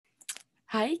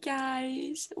Hi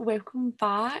guys, welcome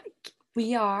back.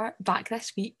 We are back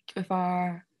this week with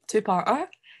our two-parter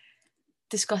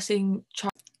discussing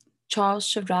Charles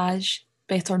Shivraj,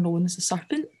 better known as the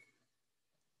Serpent.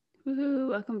 Woohoo,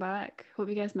 welcome back. Hope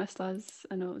you guys missed us.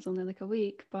 I know it was only like a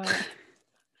week, but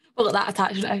Well, got that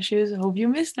attachment issues. I hope you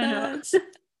missed I know. us.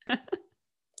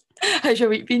 How's your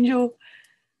week been, Jo?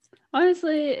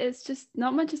 Honestly, it's just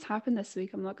not much has happened this week.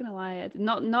 I'm not gonna lie.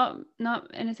 Not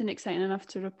anything exciting enough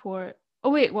to report. Oh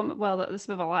wait, well this is a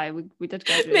bit of a lie. We did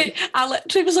graduate. Mate, I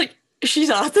literally was like, she's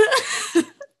at it.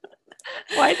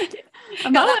 Why did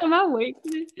am I awake?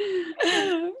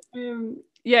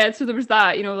 Yeah, so there was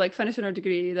that, like finishing our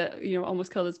degree that,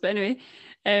 almost killed us. But anyway,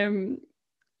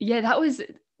 yeah, that was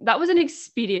an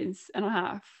experience and a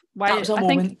half. That was a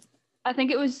moment. I think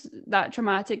it was that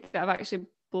traumatic that I've actually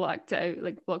blocked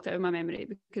it out of my memory,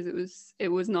 because it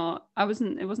wasn't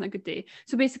a good day.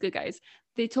 So basically, guys,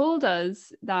 they told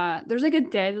us that there's like a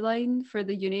deadline for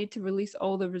the uni to release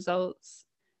all the results,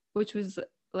 which was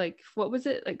like, what was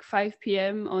it, like 5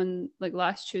 p.m. on like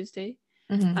last Tuesday.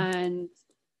 Mm-hmm.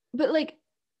 But like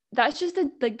that's just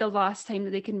the last time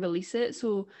that they can release it.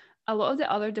 So a lot of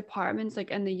the other departments, like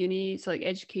in the uni, so like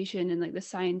education and like the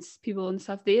science people and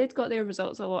stuff, they had got their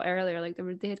results a lot earlier. Like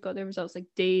they had got their results like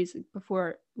days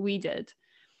before we did.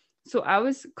 So I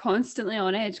was constantly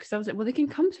on edge, because I was like, well, they can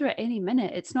come through at any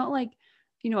minute. It's not like,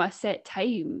 a set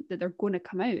time that they're going to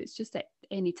come out. It's just at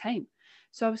any time.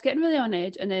 So I was getting really on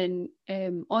edge. And then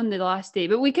on the last day,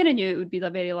 but we kind of knew it would be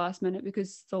the very last minute,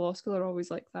 because the law school are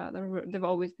always like that. They've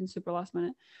always been super last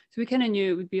minute. So we kind of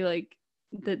knew it would be like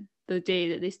the day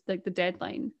that they, like, the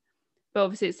deadline. But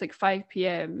obviously it's like 5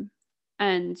 p.m.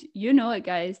 And you know it,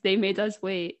 guys, they made us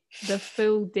wait the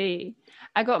full day.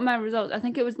 I got my results. I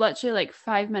think it was literally like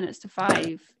 5 minutes to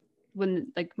 5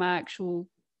 when like my actual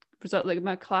result, like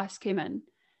my class came in.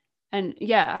 And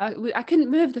yeah, I couldn't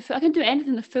move I couldn't do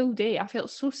anything the full day. I felt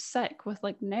so sick with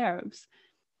like nerves.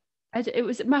 It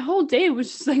was, my whole day was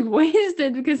just like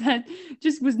wasted, because I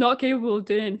just was not capable of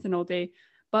doing anything all day.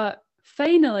 But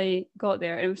finally got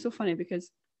there. And it was so funny,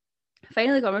 because I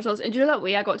finally got my results. And you know that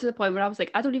way I got to the point where I was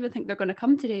like, I don't even think they're going to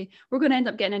come today. We're going to end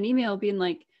up getting an email being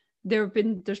like, there's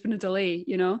been a delay,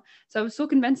 So I was so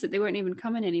convinced that they weren't even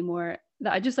coming anymore,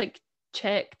 that I just like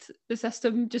checked the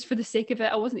system just for the sake of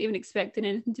it. I wasn't even expecting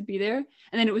anything to be there. And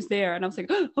then it was there, and I was like,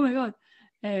 oh my God.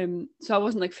 So I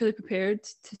wasn't like fully prepared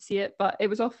to see it, but it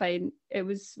was all fine.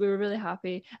 We were really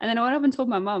happy. And then I went up and told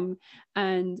my mum,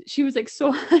 and she was like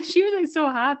so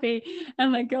happy,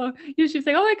 and like, oh, she was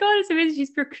like, oh my God, it's amazing.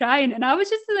 She's pure crying. And I was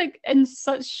just like in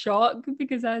such shock,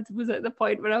 because I was at the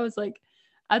point where I was like,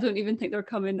 I don't even think they're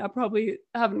coming. I probably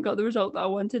haven't got the result that I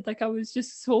wanted. Like, I was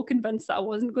just so convinced that I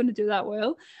wasn't going to do that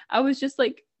well. I was just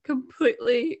like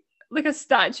completely like a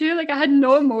statue. Like, I had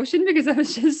no emotion, because I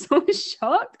was just so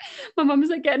shocked. My mum was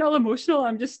like getting all emotional.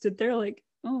 I'm just stood there like,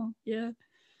 oh yeah.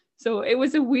 So it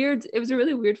was a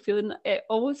really weird feeling. It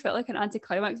almost felt like an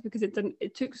anticlimax, because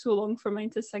it took so long for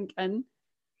mine to sink in.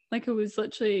 Like, it was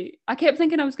literally, I kept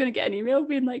thinking I was going to get an email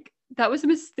being like, that was a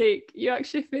mistake. You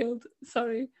actually failed.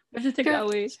 Sorry. I have to take it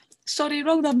away. Sorry,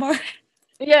 wrong number.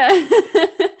 Yeah,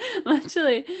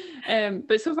 literally.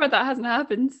 But so far that hasn't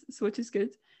happened, so which is good.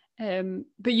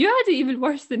 But you had it even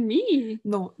worse than me.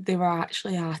 No, they were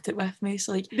actually at it with me.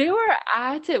 So like, they were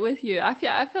at it with you.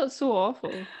 I felt so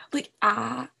awful. Like,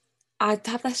 I'd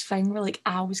have this thing where like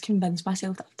I always convince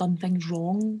myself that I've done things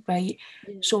wrong, right?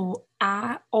 Yeah. So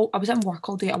I was in work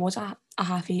all day. I was a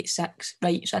 6:30,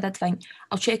 right? So I did think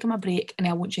I'll check on my break and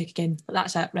I won't check again, but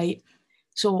that's it, right?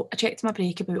 So I checked my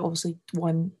break about obviously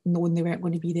 1, knowing they weren't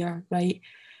going to be there, right?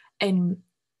 And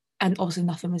obviously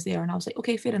nothing was there, and I was like,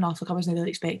 okay, fair enough. Like, I wasn't really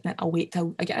expecting it. I'll wait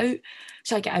till I get out.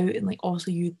 So I get out, and like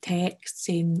obviously you text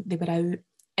saying they were out.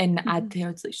 And I'd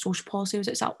heard like social policy was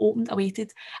it, so I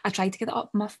waited. I tried to get it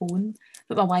up on my phone,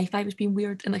 but my Wi-Fi was being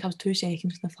weird, and like I was 2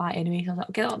 seconds from the flat anyway. So I was like,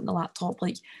 I'll get it up on the laptop,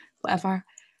 like whatever.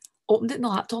 Opened it in the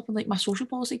laptop, and like my social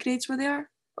policy grades were there,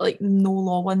 like no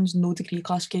law ones, no degree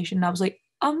classification. And I was like,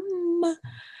 I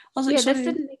was like, yeah, sorry. This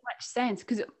didn't make much sense,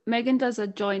 because Megan does a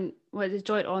joint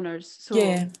honours. So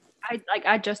yeah,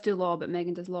 I just do law, but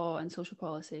Megan does law and social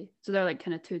policy. So they're like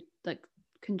kind of two like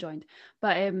conjoined.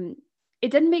 But it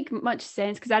didn't make much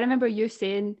sense, because I remember you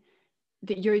saying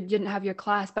that you didn't have your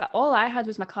class, but all I had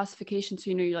was my classification.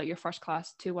 So, like your first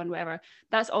class, 2, 1, whatever.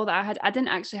 That's all that I had. I didn't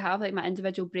actually have like my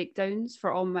individual breakdowns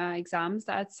for all my exams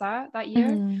that I'd sat that year,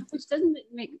 which doesn't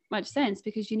make much sense,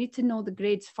 because you need to know the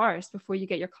grades first before you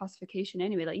get your classification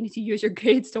anyway. Like, you need to use your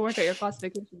grades to work out your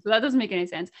classification. So that doesn't make any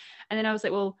sense. And then I was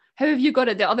like, well, how have you got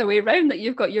it the other way around, that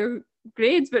you've got your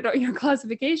grades but not your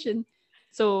classification?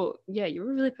 So yeah, you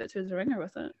were really put through the ringer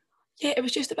with it. Yeah, it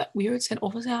was just a bit weird. And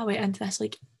obviously I went into this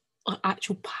like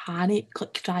actual panic,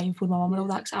 like crying for my mum and all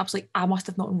that. Cause I was like, I must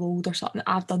have not enrolled or something.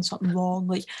 I've done something wrong.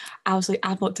 Like I was like,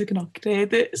 I've not taken enough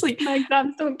credits. Like My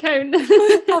exams don't count.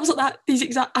 I was like that. These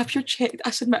exact. I've just checked.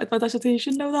 I submitted my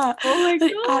dissertation. Now that. Oh my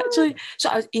Like god. actually, so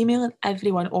I was emailing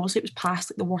everyone. Obviously, it was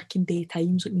past like the working day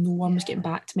times. Like no one was getting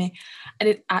back to me, and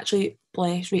it actually,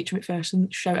 bless Rachel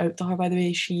McPherson. Shout out to her, by the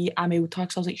way. I mailed her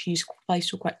because I was like, she's replied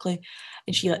so quickly,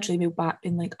 and she literally mailed back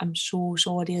being like, I'm so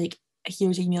sorry. Like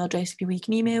here's email address if you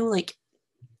can email. Like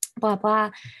blah blah.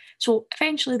 So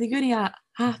eventually, the uni at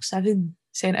 7:30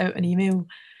 sent out an email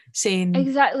saying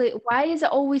Exactly. Why is it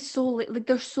always so late? Like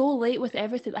they're so late with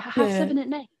everything. Like, 7:30 at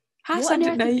night. Half What on 7 at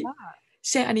earth is night, that?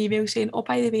 sent an email saying, oh,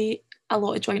 by the way, a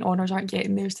lot of joint honours aren't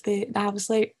getting theirs today. And I was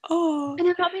like, oh. And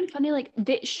I'm not being funny, like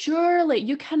surely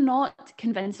you cannot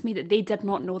convince me that they did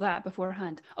not know that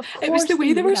beforehand. Of It was course the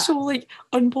way they knew were that. so like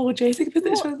unapologetic about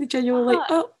it. It's really genuinely like,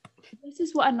 oh. This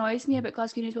is what annoys me about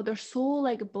Glasgow Uni as well. They're so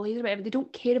like blazer about it. They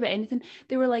don't care about anything.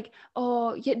 They were like,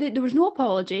 oh yeah, there was no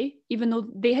apology, even though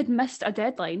they had missed a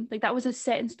deadline. Like that was a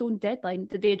set in stone deadline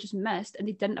that they had just missed, and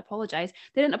they didn't apologize.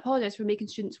 They didn't apologize for making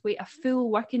students wait a full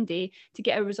working day to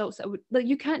get our results. That would, like,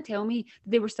 you can't tell me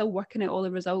they were still working out all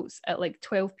the results at like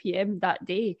 12 p.m. that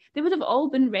day. They would have all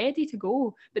been ready to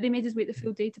go, but they made us wait the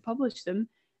full day to publish them.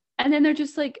 And then they're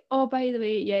just like, oh, by the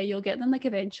way, yeah, you'll get them like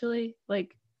eventually.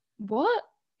 Like, what?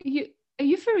 Are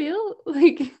you for real?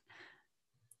 Like,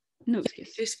 no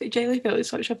excuse. Just genuinely felt like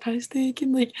such a piss take.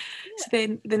 And like, so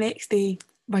then the next day,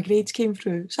 my grades came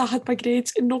through. So I had my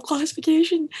grades and no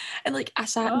classification. And like, I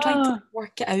sat and tried to like,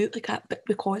 work it out, like, but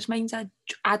because mine's, I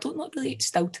don't know really,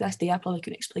 still to this day, I probably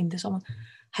couldn't explain to someone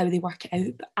how they work it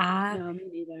out. But No, me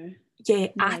neither. Yeah,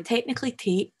 no, I technically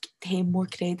take 10 more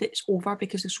credits over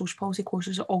because the social policy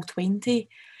courses are all 20.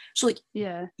 So like,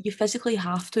 yeah, you physically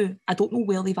have to. I don't know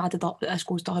where they've added up that this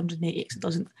goes to 180 because it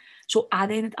doesn't. So I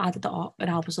then added it up and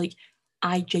I was like,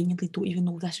 I genuinely don't even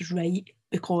know if this is right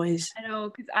because I know,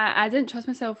 because I didn't trust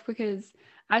myself because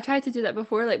I tried to do that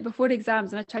before, like before the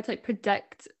exams, and I tried to like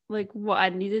predict like what I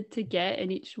needed to get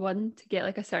in each one to get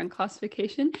like a certain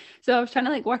classification. So I was trying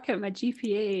to like work out my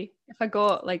GPA if I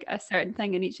got like a certain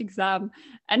thing in each exam,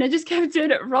 and I just kept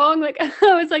doing it wrong. Like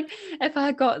I was like, if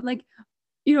I got like,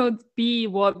 you know,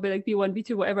 B1, like B1,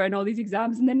 B2, whatever, and all these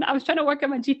exams. And then I was trying to work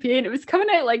out my GPA and it was coming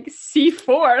out like C4.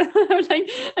 I was like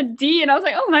a D, and I was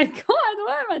like, oh my God,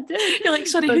 what am I doing? You're like,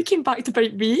 sorry, who came back to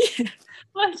bite me?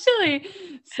 Actually.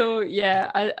 So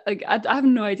yeah, I have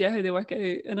no idea how they work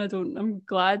it out. And I'm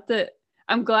glad that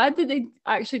they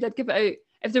actually did give it out.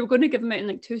 If they were going to give them out in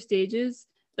like 2 stages,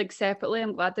 like separately,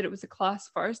 I'm glad that it was a class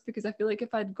first, because I feel like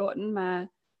if I'd gotten my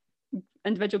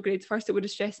individual grades first, it would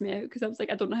have stressed me out, because I was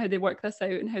like, I don't know how they work this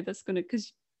out and how this is going to,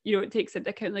 because you know, it takes into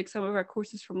account like some of our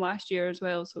courses from last year as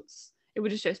well, so it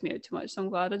would have stressed me out too much. So I'm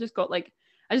glad I just got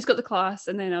the class,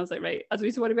 and then I was like, right, I don't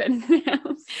need to worry about anything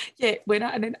else. Yeah,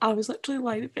 and then I was literally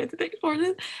lying in bed the next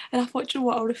morning and I thought, you know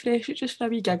what, I'll refresh it just for a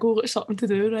wee giggle, it's something to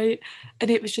do, right? And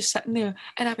it was just sitting there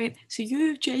and I went, so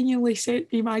you genuinely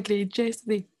sent me my grades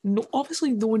yesterday, no,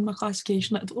 obviously knowing my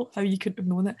classification, I don't know how you couldn't have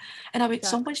known it. And I went,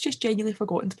 someone's just genuinely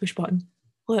forgotten to push button.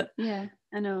 Look. Yeah,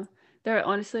 I know. They're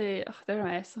honestly, they're a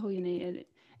mess, the whole uni.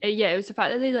 Yeah, it was the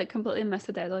fact that they like completely missed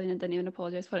the deadline and didn't even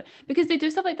apologise for it. Because they do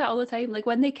stuff like that all the time. Like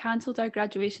when they cancelled our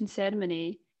graduation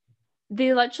ceremony,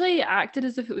 they literally acted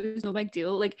as if it was no big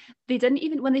deal. Like they didn't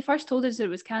even, when they first told us that it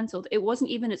was cancelled, it wasn't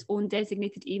even its own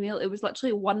designated email. It was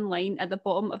literally one line at the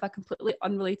bottom of a completely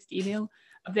unrelated email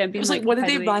of them being, it was like one of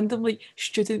the random like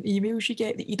student emails you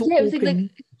get that you don't it was open.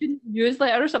 like a student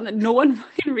newsletter or something that no one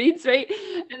fucking reads, right?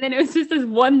 And then it was just this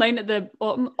one line at the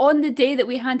bottom on the day that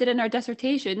we handed in our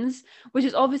dissertations, which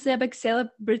is obviously a big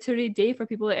celebratory day for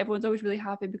people. That everyone's always really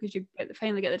happy because you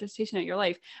finally get the dissertation out of your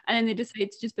life. And then they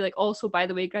decided to just be like, also, by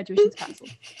the way, graduation's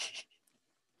cancelled.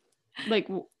 Like,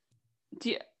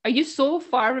 are you so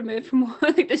far removed from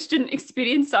what like the student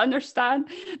experience to understand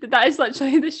that is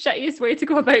literally the shittiest way to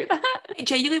go about that? It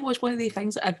genuinely was one of the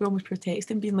things that everyone was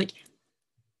protesting, being like,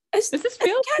 is this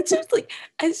real?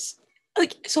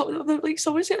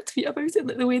 Someone said a tweet about it,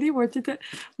 like the way they worded it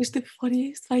was the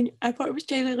funniest thing ever. It was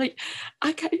genuinely like,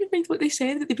 I can't even mind what they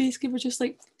said, but they basically were just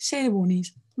like,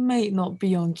 ceremonies might not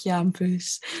be on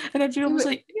campus. And everyone was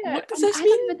like, what does this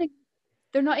mean?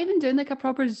 They're not even doing like a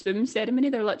proper Zoom ceremony.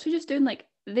 They're literally just doing like,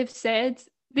 they've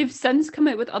since come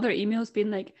out with other emails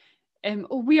being like,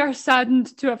 oh, we are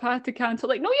saddened to have had to cancel.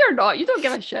 Like, no, you're not. You don't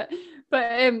give a shit.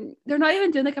 But they're not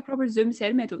even doing like a proper Zoom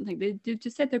ceremony, I don't think. They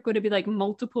just said they're going to be like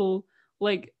multiple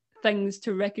like things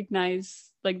to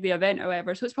recognize like the event or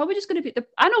whatever. So it's probably just going to be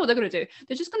I know what they're going to do.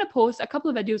 They're just going to post a couple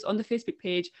of videos on the Facebook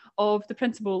page of the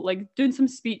principal like doing some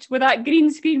speech with that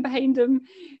green screen behind him.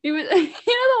 It was, you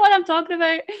know the one I'm talking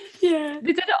about. Yeah,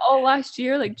 they did it all last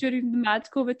year, like during the mad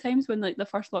COVID times when like the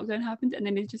first lockdown happened, and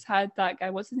then they just had that guy,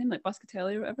 what's his name, like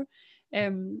Buscatelli or whatever.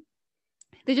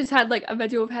 They just had like a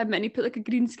video of him and he put like a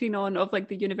green screen on of like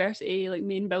the university like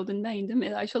main building behind him.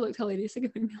 It actually looked hilarious. Like,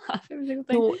 it made me laugh every single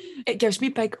time. No, it gives me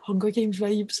big Hunger Games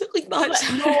vibes. Like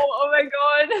that's no, oh my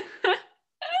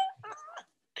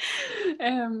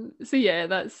god. So yeah,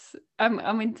 that's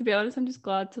I mean, to be honest, I'm just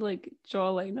glad to like draw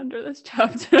a line under this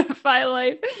chapter of my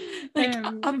life. Like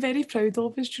I'm very proud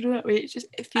of us, do you know that way? It's just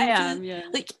it feels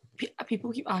like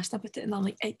people keep asking about it and I'm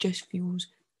like, it just feels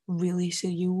really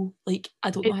surreal. Like I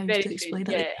don't know how to explain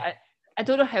it. Yeah, I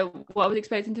don't know what I was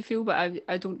expecting to feel, but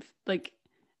I don't like.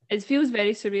 It feels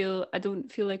very surreal. I don't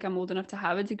feel like I'm old enough to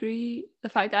have a degree. The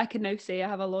fact that I can now say I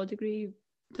have a law degree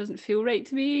doesn't feel right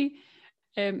to me.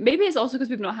 Maybe it's also because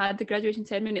we've not had the graduation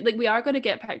ceremony. Like, we are going to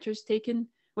get pictures taken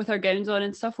with our gowns on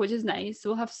and stuff, which is nice. So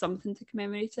we'll have something to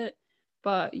commemorate it.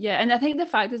 But yeah, and I think the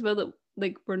fact as well that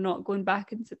like we're not going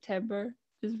back in September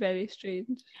is very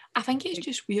strange. I think it's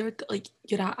just weird that like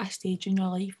you're at a stage in your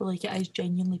life where like it is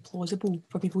genuinely plausible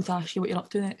for people to ask you what you're up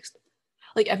to next.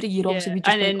 Like every year, obviously, we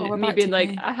just and then me being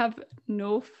like, I have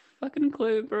no fucking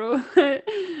clue, bro. I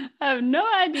have no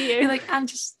idea. You're like, I'm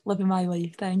just living my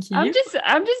life, thank you. I'm just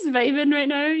vibing right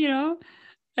now, you know.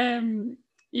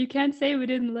 You can't say we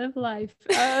didn't live life.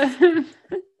 But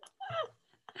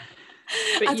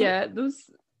yeah,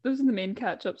 those are the main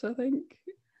catch-ups, I think.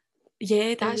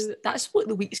 Yeah, that's what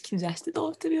the week's consisted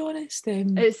of, to be honest.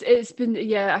 It's been,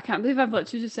 I can't believe I've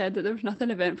literally just said that there was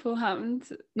nothing eventful happened.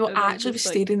 No, I actually was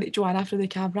staring at Joanne after the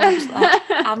camera. I was like,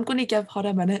 I'm going to give her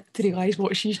a minute to realise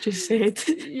what she's just said.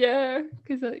 Yeah,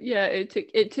 because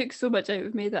it took so much out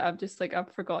of me that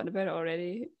I've forgotten about it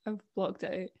already. I've blocked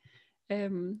it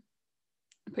out.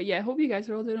 But yeah, I hope you guys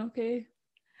are all doing okay.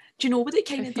 Do you know what it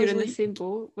kind of does? If you're in the same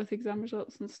boat with exam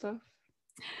results and stuff.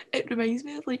 It reminds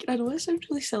me of, like, I know this sounds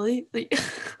really silly, like,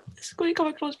 this is going to come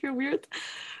across real weird,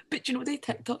 but do you know the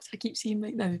TikToks I keep seeing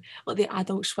right now? Like the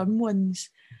Adult Swim ones.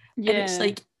 Yeah. And it's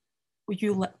like,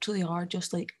 you literally are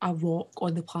just like a rock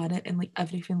on the planet and like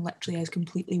everything literally is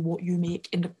completely what you make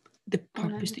and the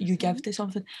purpose 100%. That you give to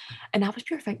something. And I was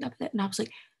pure thinking about it and I was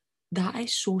like, that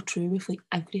is so true with like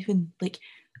everything. Like,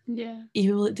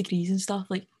 even with like degrees and stuff,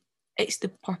 like, it's the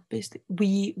purpose that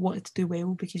we wanted to do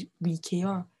well because we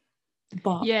care.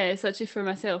 But yeah, it's actually for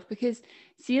myself, because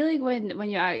see, like when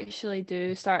you actually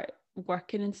do start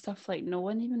working and stuff, like no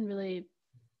one even really,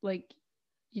 like,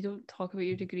 you don't talk about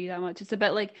your degree that much. It's a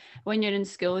bit like when you're in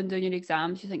school and doing your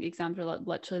exams, you think exams are like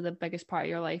literally the biggest part of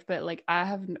your life, but like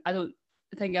I don't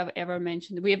think I've ever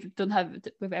mentioned we've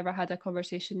ever had a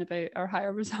conversation about our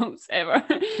higher results ever.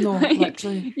 No, like,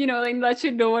 literally, you know, like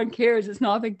literally no one cares. It's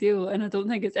not a big deal, and I don't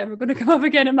think it's ever going to come up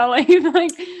again in my life.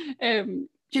 Like,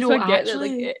 you know, so I get actually,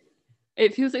 that, like,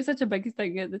 it feels like such a big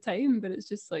thing at the time, but it's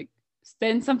just like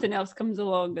then something else comes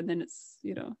along and then it's,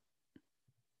 you know,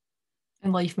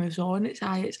 and life moves on.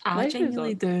 I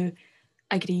genuinely do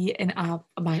agree, and I'm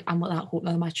like that, hope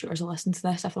none of my tutors will listen to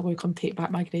this if they're going to come take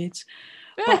back my grades,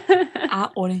 but I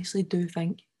honestly do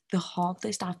think the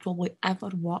hardest I've probably ever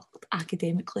worked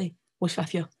academically was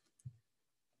fifth year.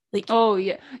 Like, oh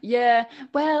yeah,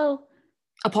 well,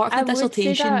 apart from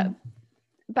dissertation,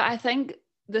 but I think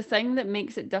the thing that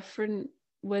makes it different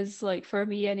was, like, for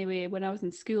me anyway, when I was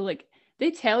in school, like,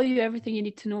 they tell you everything you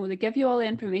need to know. They give you all the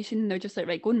information and they're just like,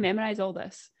 right, go and memorize all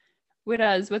this.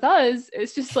 Whereas with us,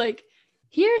 it's just like,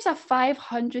 here's a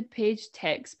 500-page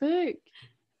textbook.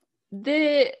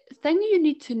 The thing you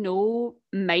need to know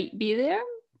might be there.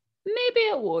 Maybe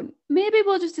it won't. Maybe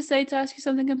we'll just decide to ask you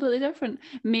something completely different.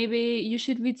 Maybe you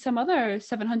should read some other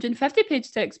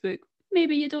 750-page textbook.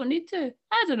 Maybe you don't need to.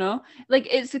 I don't know. Like,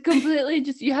 it's completely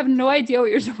just, you have no idea what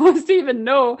you're supposed to even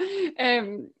know.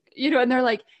 You know, and they're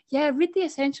like, yeah, read the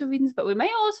essential readings, but we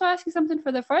might also ask you something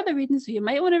for the further readings. So you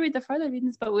might want to read the further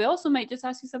readings, but we also might just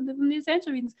ask you something from the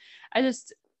essential readings. I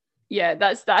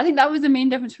think that was the main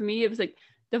difference for me. It was like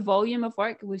the volume of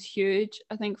work was huge,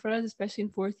 I think, for us, especially in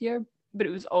fourth year. But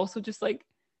it was also just like,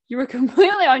 you were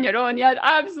completely on your own. You had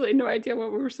absolutely no idea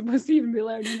what we were supposed to even be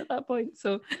learning at that point.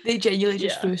 So they genuinely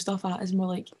just threw stuff at us and were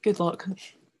like, good luck.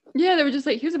 Yeah, they were just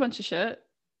like, here's a bunch of shit.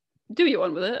 Do what you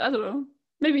want with it. I don't know.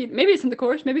 Maybe it's in the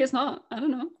course. Maybe it's not. I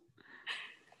don't know.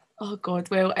 Oh, God.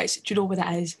 Well, do you know what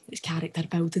it is? It's character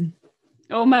building.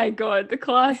 Oh, my God. The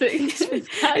classic.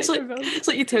 It's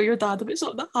like you tell your dad about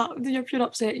something that happened and you're pure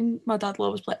upset, and my dad will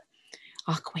always be like,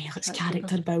 oh, well, it's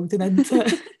character building, isn't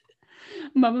it?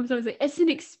 Mum was always like, it's an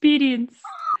experience.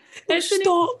 It's an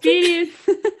Stop. experience.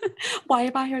 Why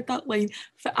have I heard that line?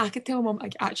 I could tell Mum I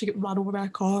actually get run over by a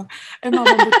car, and my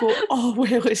mum would go, "Oh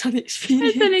well, it's an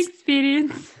experience." It's an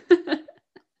experience.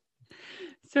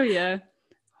 So yeah,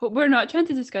 we're not trying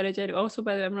to discourage anyone. Also,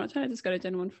 by the way, I'm not trying to discourage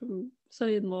anyone from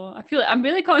son-in-law. I feel like I'm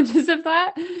really conscious of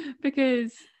that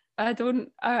because I don't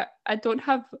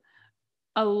have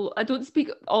I don't speak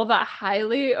all that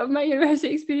highly of my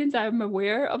university experience. I'm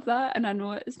aware of that, and I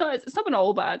know it's not been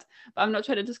all bad. But I'm not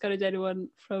trying to discourage anyone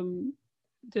from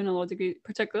doing a law degree,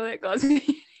 particularly at Glasgow.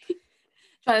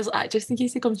 Just in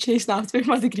case they come chasing after me with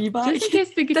my degree back. Just in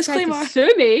case they could try to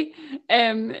sue me.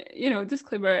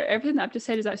 Disclaimer, everything that I've just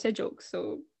said is outside jokes,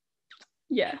 so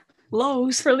yeah.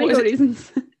 Lows. For legal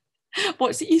reasons.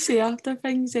 What's it you say after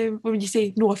things when you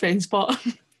say no offence, but...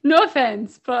 No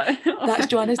offence, but... That's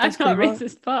Joanna's disclaimer. I'm not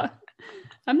racist, but...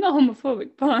 I'm not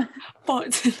homophobic,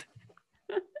 but...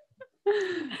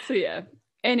 So yeah.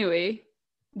 Anyway,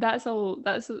 that's all.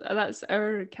 That's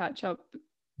our catch-up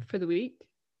for the week,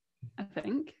 I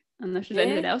think. Unless there's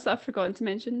anything else that I've forgotten to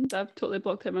mention that I've totally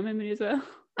blocked out my memory as well.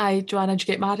 Aye, Joanna, did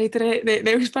you get married?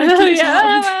 They was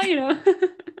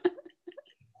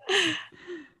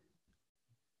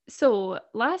So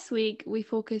last week we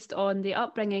focused on the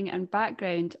upbringing and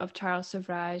background of Charles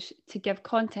Sauvage to give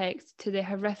context to the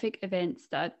horrific events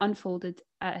that unfolded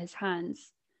at his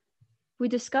hands. We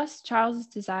discussed Charles's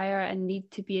desire and need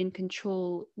to be in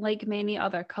control, like many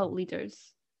other cult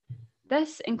leaders.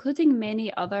 This, including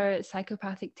many other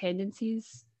psychopathic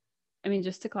tendencies. I mean,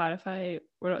 just to clarify,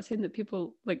 we're not saying that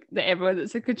people, like, that everyone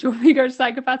that's a control freak are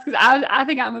psychopaths, because I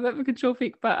think I'm a bit of a control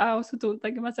freak, but I also don't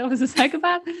think of myself as a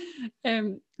psychopath.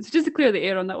 So just to clear the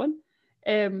air on that one.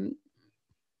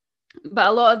 But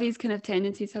a lot of these kind of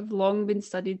tendencies have long been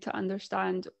studied to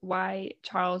understand why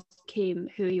Charles became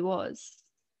who he was.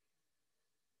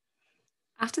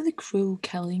 After the cruel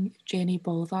killing of Jenny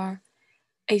Bolivar,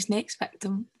 his next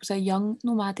victim was a young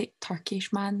nomadic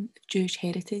Turkish man of Jewish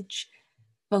heritage,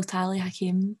 Vitaly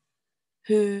Hakim,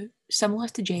 who, similar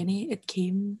to Jenny, had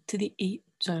came to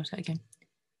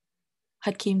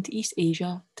East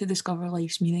Asia to discover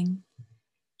life's meaning.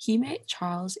 He met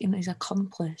Charles and his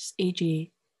accomplice,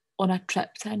 AJ, on a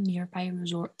trip to a nearby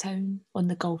resort town on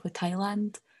the Gulf of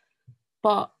Thailand,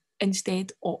 but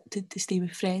instead opted to stay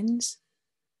with friends.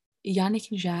 Yannick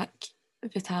and Jacques,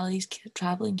 Vitaly's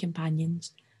travelling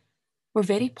companions, were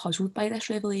very puzzled by this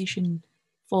revelation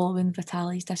following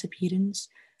Vitaly's disappearance,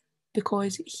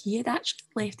 because he had actually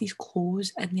left his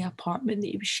clothes in the apartment that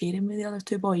he was sharing with the other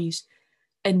two boys,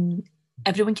 and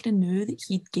everyone kind of knew that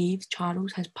he gave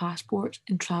Charles his passport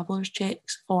and traveller's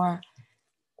checks for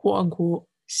quote-unquote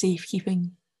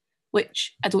safekeeping,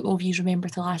 which I don't know if you remember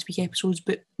to last week's episodes,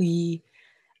 but it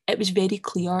was very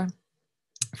clear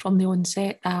from the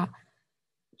onset that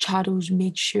Charles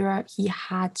made sure he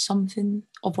had something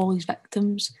of all his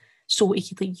victims so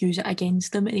he could use it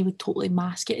against them, and he would totally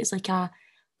mask it as a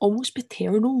almost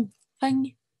paternal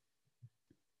thing.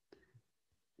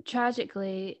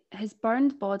 Tragically, his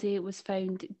burned body was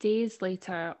found days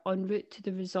later en route to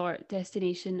the resort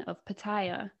destination of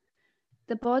Pattaya.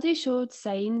 The body showed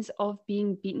signs of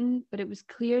being beaten, but it was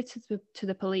clear to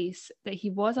the police that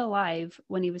he was alive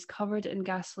when he was covered in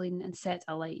gasoline and set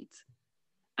alight.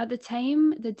 At the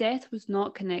time, the death was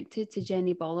not connected to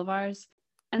Jenny Bolivar's,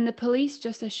 and the police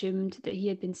just assumed that he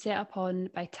had been set upon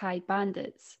by Thai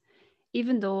bandits,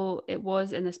 even though it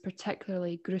was in this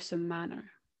particularly gruesome manner.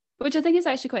 Which I think is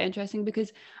actually quite interesting,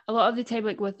 because a lot of the time,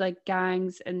 with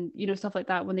gangs and stuff like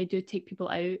that, when they do take people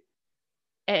out,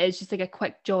 it is just a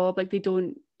quick job. They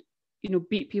don't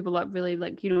beat people up really,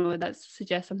 that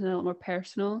suggests something a little more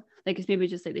personal. It's maybe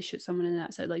just they shoot someone in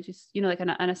that side, just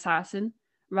an assassin,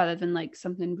 rather than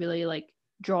something really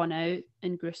drawn out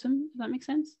and gruesome. Does that make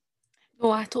sense?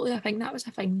 No, I think that was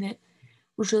a thing that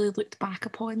was really looked back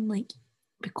upon,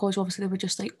 because obviously they were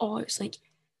just it's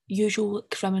usual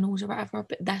criminals or whatever,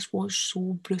 but this was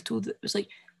so brutal that it was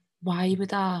why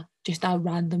would a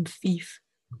random thief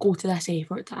go to this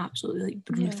effort to absolutely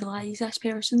brutalise this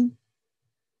person?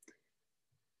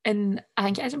 And I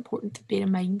think it is important to bear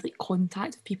in mind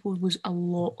contact with people was a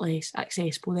lot less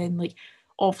accessible then.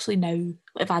 Obviously now,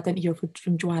 if I didn't hear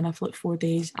from Joanna for 4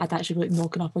 days, I'd actually be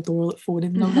knocking up her door,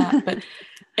 phoning and all that, but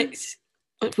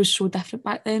it was so different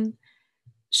back then.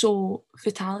 So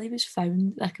Vitaly was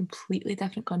found in a completely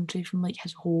different country from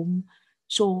his home.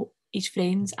 So his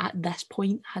friends at this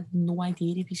point had no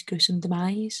idea of his gruesome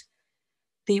demise.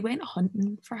 They went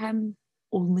hunting for him,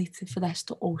 only for this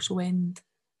to also end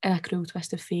in a cruel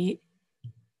twist of fate.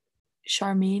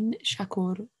 Charmaine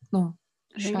Shakur, no.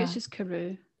 I think it's just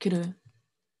Carew.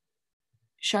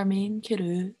 Charmaine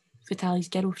Carew, Vitaly's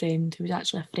girlfriend, who was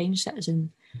actually a French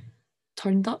citizen,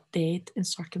 turned up dead in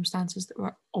circumstances that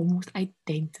were almost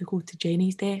identical to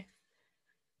Jenny's death.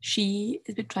 She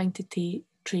had been trying to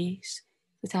trace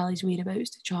Vitaly's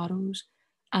whereabouts to Charles,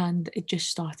 and it just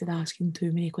started asking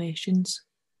too many questions.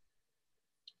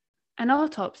 An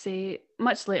autopsy,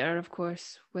 much later, of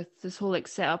course, with this whole like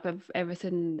setup of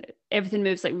everything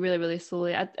moves like really, really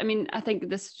slowly. I mean, I think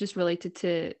this is just related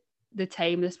to the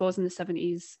time. This was in the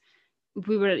 70s.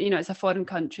 We were, it's a foreign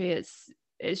country.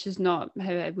 It's just not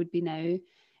how it would be now.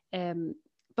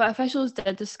 But officials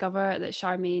did discover that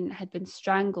Charmaine had been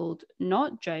strangled,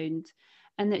 not drowned,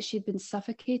 and that she'd been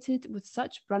suffocated with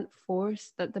such brunt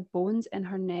force that the bones in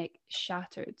her neck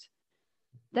shattered.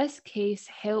 This case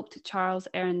helped Charles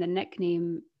earn the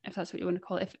nickname, if that's what you want to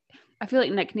call it. I feel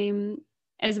like nickname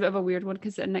is a bit of a weird one,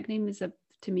 because a nickname is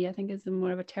to me, I think, is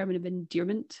more of a term of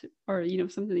endearment, or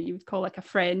something that you would call like a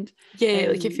friend. Yeah,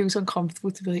 like it feels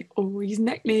uncomfortable to be like, oh, his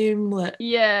nickname. Like.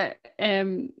 Yeah,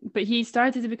 but he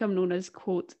started to become known as,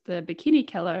 quote, the Bikini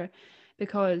Killer,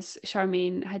 because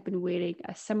Charmaine had been wearing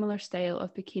a similar style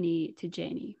of bikini to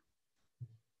Jenny.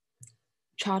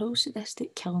 Charles'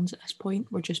 sadistic killings at this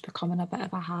point were just becoming a bit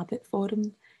of a habit for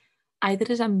him, either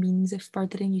as a means of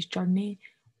furthering his journey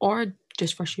or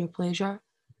just for sheer pleasure.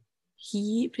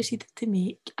 He proceeded to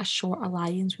make a short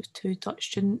alliance with two Dutch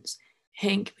students,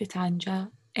 Henk Betanja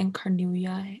and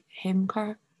Cornelia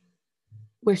Hemker,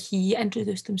 where he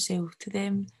introduced himself to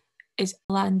them as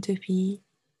Lan Dupuy,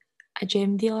 a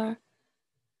gem dealer.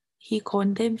 He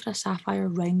conned them for a sapphire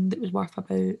ring that was worth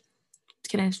about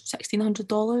kind of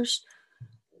 $1,600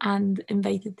 and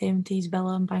invited them to his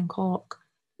villa in Bangkok,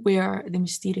 where they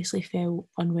mysteriously fell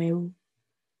unwell.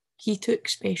 He took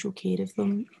special care of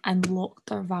them and locked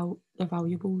their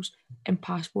valuables and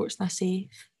passports in a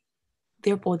safe.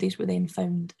 Their bodies were then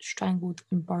found strangled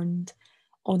and burned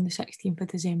on the 16th of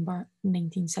December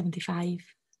 1975.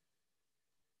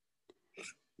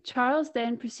 Charles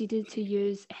then proceeded to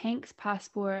use Henk's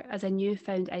passport as a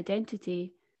newfound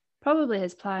identity, probably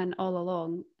his plan all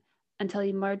along, until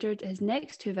he murdered his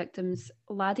next two victims,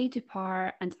 Laddie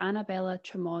Dupar and Annabella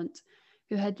Tremont,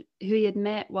 who he had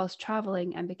met whilst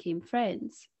travelling and became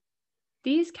friends.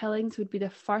 These killings would be the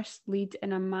first lead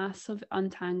in a massive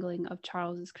untangling of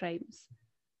Charles's crimes.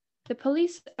 The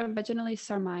police originally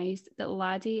surmised that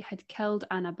Laddie had killed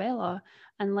Annabella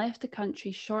and left the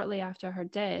country shortly after her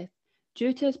death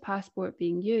due to his passport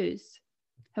being used.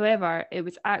 However, it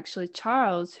was actually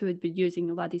Charles who had been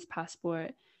using Laddie's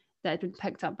passport that had been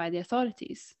picked up by the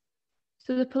authorities.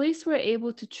 So the police were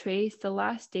able to trace the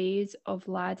last days of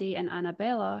Laddie and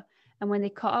Annabella, and when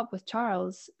they caught up with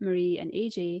Charles, Marie and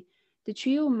AJ, the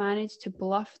trio managed to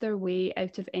bluff their way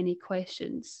out of any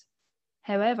questions.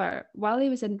 However, while he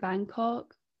was in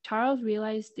Bangkok, Charles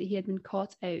realised that he had been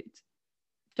caught out.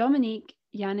 Dominique,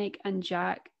 Yannick and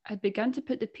Jacques had begun to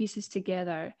put the pieces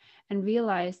together and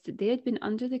realised that they had been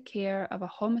under the care of a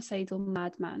homicidal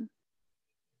madman.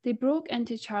 They broke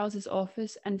into Charles's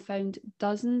office and found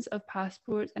dozens of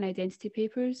passports and identity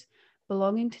papers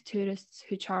belonging to tourists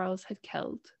who Charles had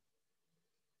killed.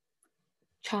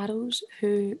 Charles,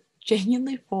 who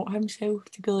genuinely thought himself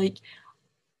to be like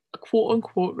a quote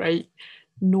unquote, right,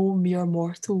 no mere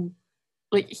mortal.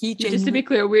 Like he genuinely, just to be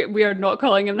clear, we are not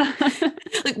calling him that.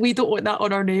 Like we don't want that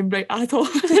on our name, right, at all.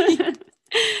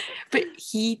 But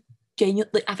he genuinely,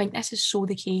 like, I think this is so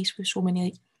the case with so many,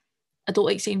 like, I don't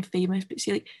like saying famous, but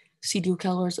say like serial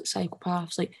killers, like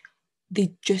psychopaths, like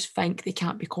they just think they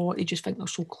can't be caught. They just think they're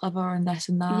so clever and this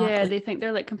and that. Yeah, like, they think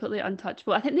they're like completely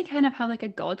untouchable. I think they kind of have like a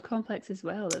god complex as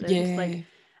well. That they're just like,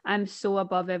 I'm so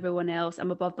above everyone else.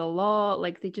 I'm above the law.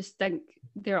 Like they just think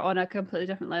they're on a completely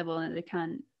different level and they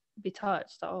can't be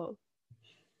touched at all.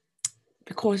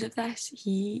 Because of this,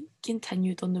 he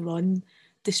continued on the run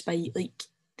despite like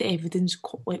the evidence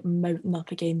like mounting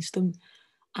up against him,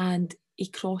 and he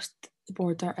crossed the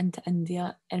border into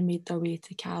India and made their way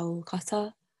to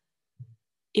Calcutta.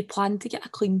 He planned to get a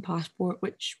clean passport,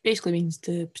 which basically means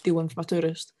to steal one from a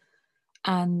tourist,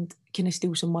 and kind of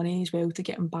steal some money as well to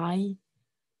get him by.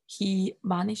 He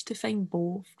managed to find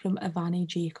both from Ivani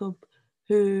Jacob,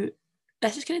 who,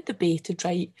 this is kind of debated,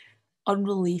 right,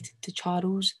 unrelated to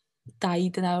Charles,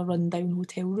 died in a rundown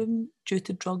hotel room due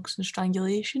to drugs and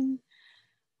strangulation,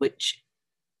 which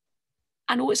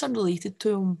I know it's unrelated to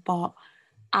him, but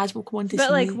as we'll come on to see...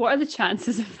 But like, what are the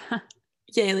chances of that?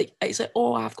 Yeah, like, it's like,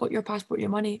 oh, I've got your passport, your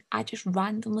money. I just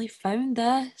randomly found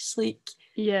this. Like...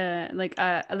 Yeah, like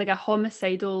a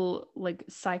homicidal, like,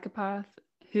 psychopath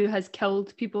who has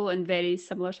killed people in very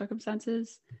similar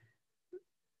circumstances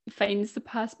finds the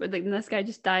passport, like, and this guy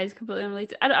just dies completely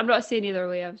unrelated. I'm not saying either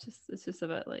way. It's just a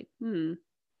bit like,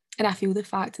 And I feel the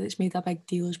fact that it's made a big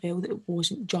deal as well that it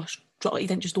wasn't just he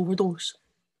didn't just overdose.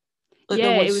 Like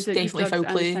there Yeah, it was was like definitely drugs foul and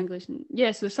play. strangulation.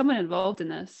 Yeah, so there's someone involved in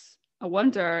this. I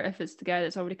wonder if it's the guy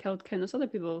that's already killed countless other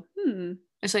people.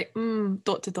 It's like,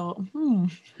 dot to dot.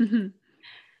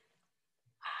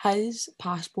 His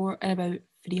passport and about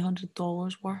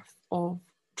 $300 worth of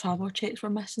traveller checks were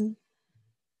missing.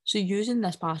 So using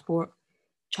this passport,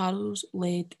 Charles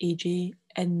led AJ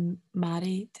and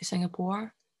Mary to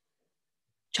Singapore.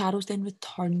 Charles then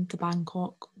returned to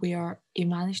Bangkok where he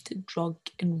managed to drug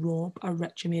and rob a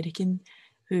rich American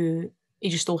who he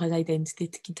just stole his identity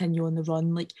to continue on the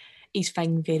run. Like his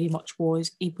thing very much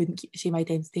was he wouldn't keep the same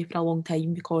identity for a long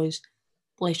time because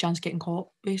less chance of getting caught,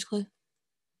 basically.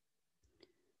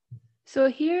 So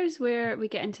here's where we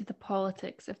get into the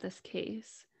politics of this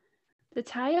case. The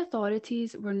Thai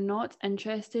authorities were not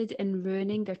interested in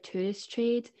ruining their tourist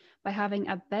trade by having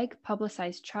a big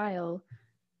publicised trial.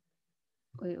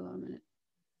 Wait a minute.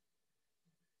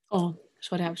 Oh,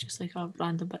 sorry, I was just like a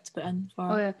random bit to put in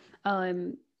for. Oh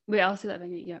yeah. I'll say that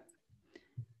again. Yeah.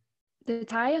 The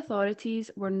Thai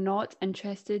authorities were not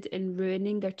interested in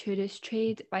ruining their tourist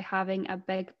trade by having a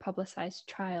big publicised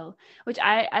trial, which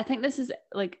I think this is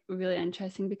like really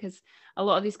interesting because a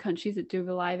lot of these countries that do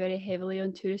rely very heavily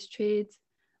on tourist trade,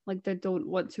 like they don't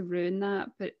want to ruin that,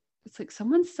 but it's like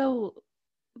someone still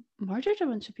murdered a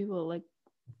bunch of people, like,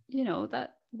 you know,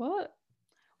 that what?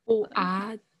 Oh,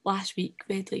 I last week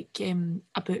read like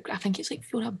a book. I think it's like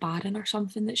Fiona Barron or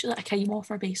something. That's like a crime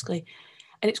author basically,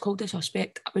 and it's called The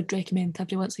Suspect. I would recommend to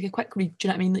everyone. It's like a quick read. Do you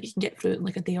know what I mean? Like you can get through it in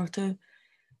like a day or two.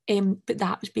 But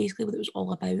that was basically what it was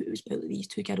all about. It was about like, these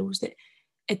two girls that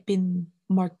had been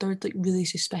murdered like really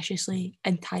suspiciously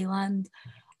in Thailand,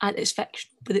 and it's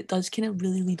fictional, but it does kind of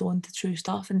really lead on to true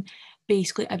stuff. And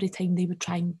basically, every time they would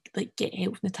try and like get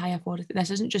help from the Thai authority,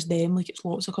 this isn't just them. Like it's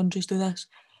lots of countries do this,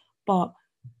 but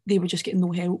they were just getting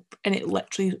no help, and it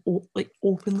literally like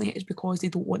openly is because they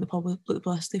don't want the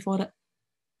publicity for it.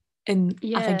 And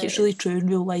I think it's really true in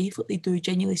real life. Like they do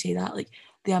genuinely say that, like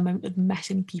the amount of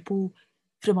missing people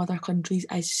from other countries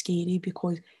is scary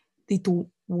because they don't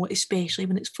want, especially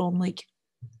when it's from like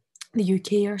the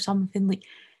UK or something, like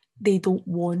they don't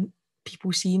want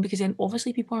people seeing, because then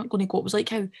obviously people aren't going to go. It was like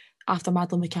how after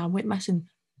Madeleine McCann went missing,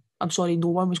 I'm sorry, no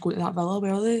one was going to that villa,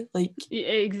 were they? Like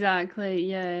Exactly.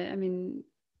 Yeah. I mean,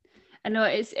 I know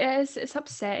it's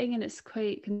upsetting and it's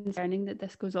quite concerning that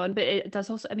this goes on, but it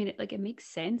does also. I mean, it makes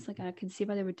sense. Like I can see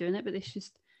why they were doing it, but it's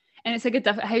just, and it's like a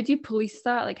different. How do you police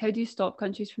that? Like, how do you stop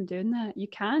countries from doing that? You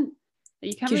can't.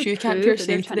 Like, you can't because really you can't prove pure that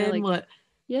they're say to trying to them like. like,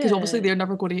 because obviously Yeah. they're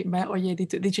never going to admit, or yeah, they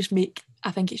do, they just make. I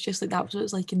think it's just like that was what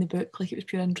it's like in the book. Like it was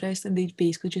pure interest, and they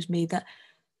basically just made it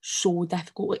so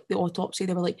difficult. Like the autopsy,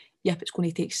 they were like, "Yep, it's going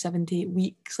to take 7 to 8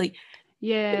 weeks." Like it was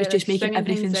Yeah, like just making stringing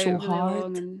everything things so out really hard.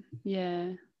 long, and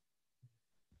yeah.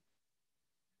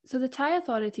 So the Thai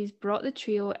authorities brought the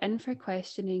trio in for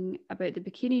questioning about the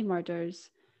bikini murders,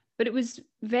 but it was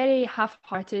very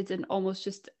half-hearted and almost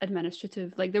just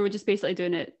administrative. Like they were just basically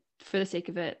doing it for the sake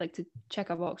of it, like to check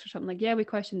a box or something. Like, yeah, we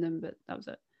questioned them, but that was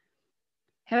it.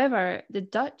 However, the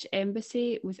Dutch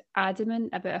embassy was adamant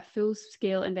about a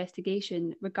full-scale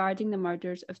investigation regarding the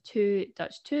murders of two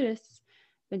Dutch tourists,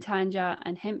 Bintanja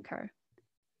and Hemker.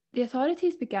 The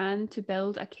authorities began to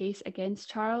build a case against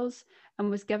Charles and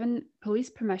was given police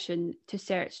permission to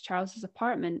search Charles's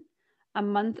apartment a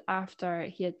month after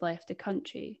he had left the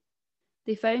country.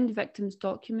 They found victims'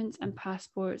 documents and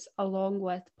passports along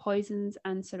with poisons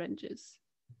and syringes.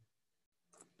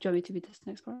 Do you want me to read this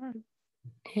next part?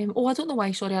 Oh, I don't know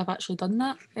why. Sorry, I've actually done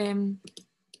that.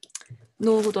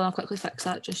 No, hold on. I'll quickly fix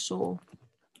that just so,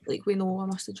 like, we know. I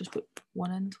must have just put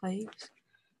one in twice.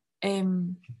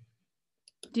 Do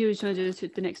you just want to do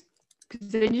the next? Because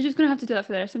then you're just going to have to do that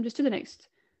for the rest. I'm just do the next.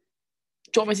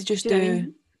 Do you want me to just do? You know what I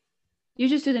mean? You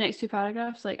just do the next two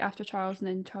paragraphs, like after Charles, and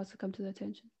then Charles will come to the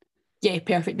attention. Yeah,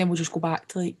 perfect. Then we'll just go back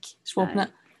to like swapping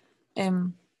it.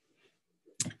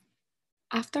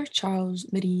 After Charles,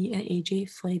 Marie, and AJ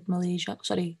fled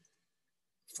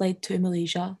to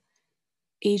Malaysia,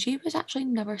 AJ was actually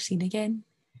never seen again.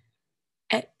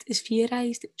 It is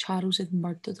theorised that Charles had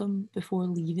murdered him before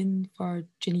leaving for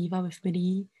Geneva with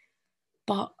Marie,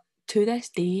 but to this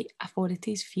day,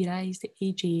 authorities theorise that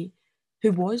AJ,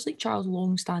 who was like Charles'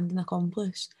 long-standing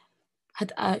accomplice,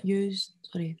 had outlived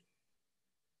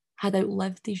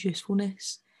his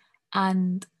usefulness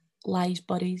and lies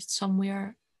buried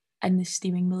somewhere in the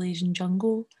steaming Malaysian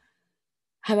jungle.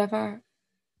 However,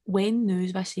 when news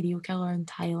of a serial killer in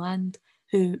Thailand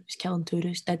who was killing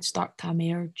tourists did start to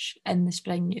emerge in the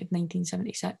spring of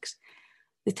 1976,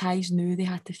 the Thais knew they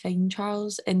had to find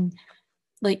Charles, and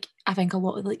like, I think a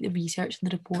lot of like the research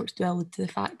and the reports do allude to the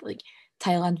fact that like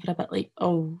Thailand were a bit like,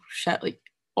 oh shit, like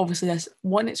obviously this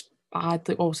one, it's bad,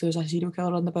 like obviously there's a serial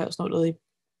killer on the bit, it's not really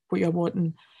what you're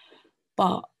wanting,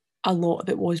 but a lot of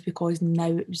it was because now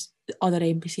it was the other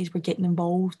embassies were getting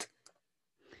involved.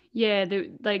 Yeah,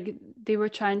 they were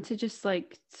trying to just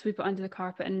like sweep it under the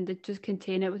carpet and they just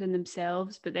contain it within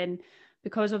themselves. But then,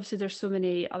 because obviously there's so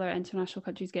many other international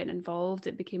countries getting involved,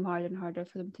 it became harder and harder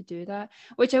for them to do that.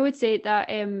 Which I would say that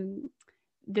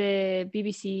the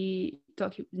BBC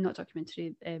not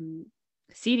documentary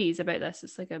series about this,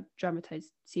 it's like a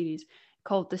dramatized series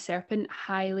called The Serpent.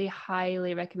 Highly,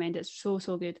 highly recommend it. It's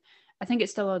so good. I think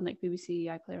it's still on like BBC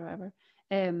iPlayer or whatever.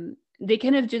 They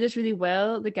kind of do this really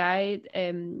well. The guy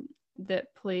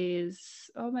that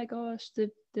plays, oh my gosh,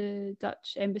 the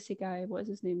Dutch embassy guy, what is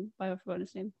his name? I've forgotten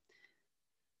his name.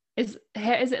 Is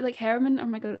it like Herman? Oh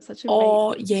my god, it's such a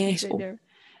Oh right, yes. right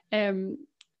there.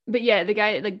 But yeah, the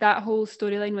guy, like that whole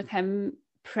storyline with him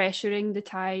pressuring the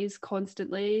Thais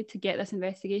constantly to get this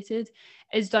investigated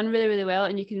is done really, really well,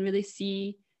 and you can really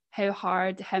see how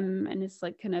hard him and his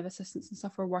like kind of assistants and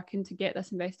stuff were working to get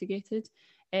this investigated.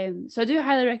 So I do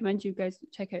highly recommend you guys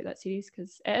check out that series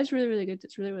because it is really, really good.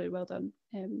 It's really, really well done.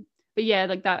 But yeah,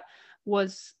 like that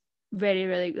was very,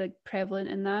 really like prevalent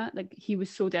in that. Like he was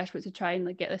so desperate to try and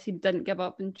like get this, he didn't give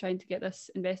up in trying to get this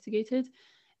investigated.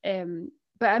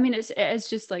 But I mean, it is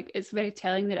just like, it's very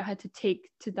telling that it had to take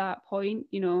to that point,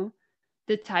 you know,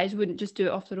 the Thais wouldn't just do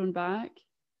it off their own back.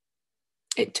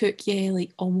 It took, yeah,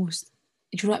 like almost,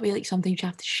 do you know what I mean? Like sometimes you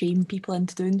have to shame people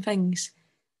into doing things.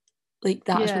 Like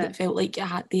that's what Yeah. it felt like.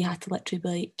 They had to literally be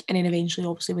like, and then eventually,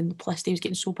 obviously, when the publicity was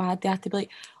getting so bad, they had to be like,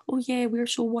 "Oh yeah, we're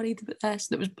so worried about this."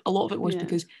 And it was a lot of it was Yeah.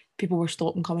 because people were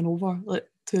stopping coming over, like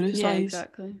tourist Yeah, wise.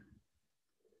 exactly.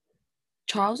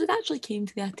 Charles had actually came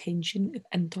to the attention of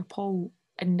Interpol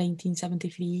in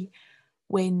 1973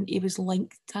 when he was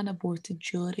linked to an aborted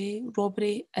jewellery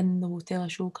robbery in the Hotel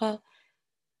Ashoka.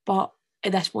 But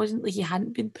this wasn't like he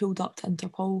hadn't been pulled up to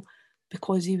Interpol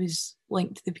because he was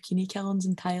linked to the bikini killings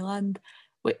in Thailand,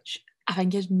 which I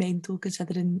think is mental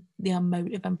considering the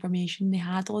amount of information they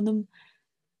had on him.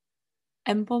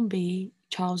 In Bombay,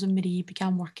 Charles and Marie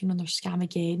began working on their scam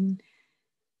again.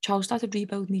 Charles started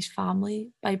rebuilding his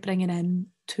family by bringing in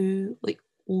two, like,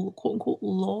 quote unquote,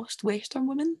 lost Western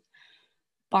women,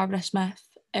 Barbara Smith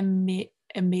and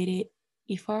Mary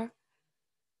Efer,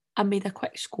 and made a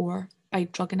quick score by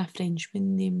drugging a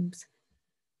Frenchman named,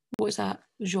 what was that,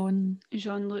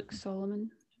 Jean-Luc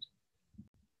Solomon.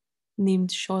 Named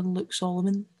Jean-Luc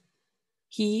Solomon.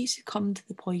 He succumbed to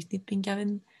the poison he'd been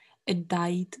given and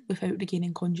died without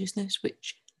regaining consciousness,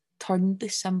 which turned the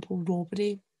simple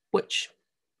robbery, which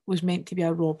was meant to be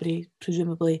a robbery,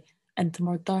 presumably, into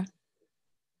murder.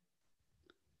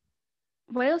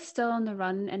 While still on the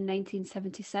run in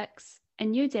 1976,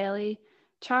 in New Delhi,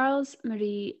 Charles,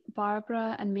 Marie,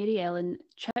 Barbara, and Mary Ellen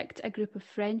tricked a group of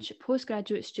French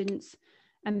postgraduate students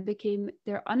and became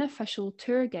their unofficial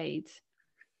tour guide,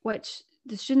 which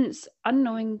the students,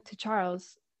 unknowing to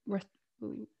Charles, were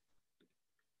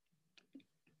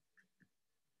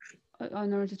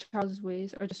unknown to Charles's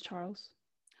ways, or just Charles.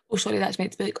 Oh, sorry, that's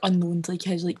meant to be like unknown to like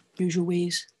his like usual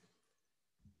ways.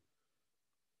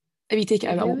 If you take it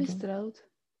out, Who was thrilled?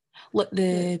 Like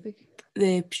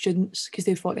the students, because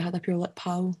they thought they had a pure lit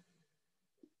pal.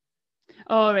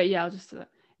 Oh right, yeah, I'll just do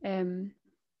that.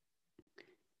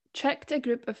 Tricked a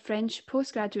group of French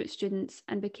postgraduate students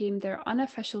and became their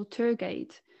unofficial tour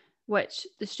guide, which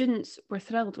the students were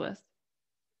thrilled with.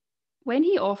 When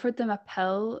he offered them a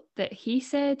pill that he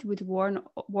said would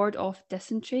ward off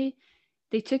dysentery,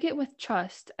 they took it with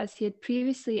trust as he had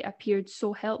previously appeared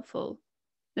so helpful.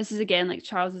 This is again like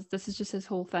this is just his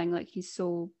whole thing. Like he's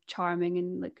so charming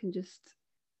and like can just,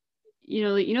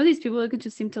 like, these people that could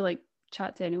just seem to like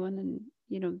chat to anyone and,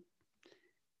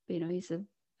 but he's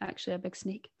actually a big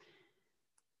snake.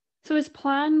 So his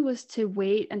plan was to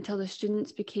wait until the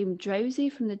students became drowsy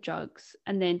from the drugs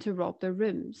and then to rob their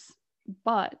rooms.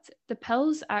 But the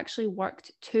pills actually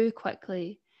worked too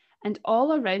quickly, and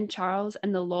all around Charles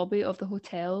in the lobby of the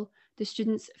hotel, the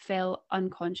students fell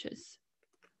unconscious.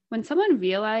 When someone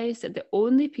realised that the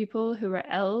only people who were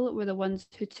ill were the ones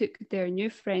who took their new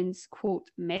friend's,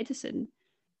 quote, medicine,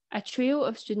 a trio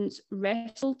of students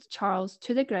wrestled Charles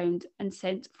to the ground and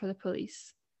sent for the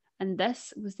police. And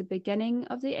this was the beginning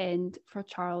of the end for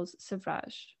Charles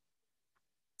Savrage.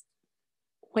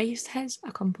 Whilst his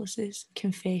accomplices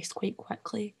confessed quite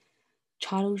quickly,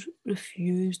 Charles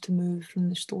refused to move from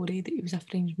the story that he was a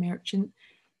French merchant,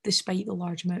 despite the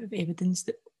large amount of evidence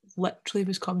that literally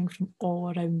was coming from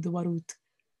all around the world.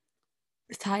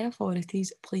 the Thai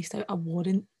authorities placed out a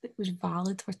warrant that was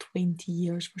valid for 20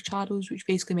 years for Charles, which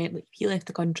basically meant like if he left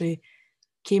the country,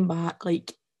 came back,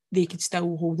 like they could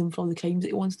still hold him for all the crimes that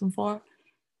he wants them for.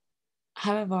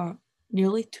 However,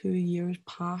 nearly 2 years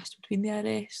passed between the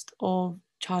arrest of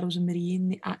Charles and Marie and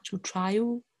the actual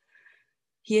trial.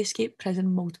 He escaped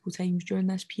prison multiple times during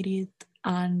this period,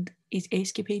 and his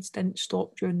escapades didn't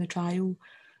stop during the trial,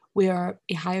 where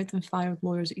he hired and fired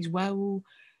lawyers at his will.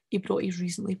 He brought his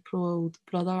recently paroled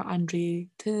brother Andre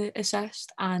to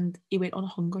assist, and he went on a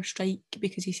hunger strike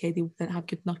because he said he didn't have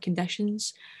good enough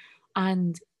conditions.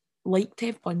 And like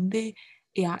Ted Bundy,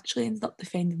 he actually ended up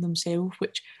defending himself,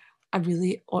 which I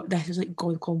really, this is like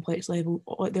God complex level.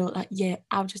 They're like, yeah,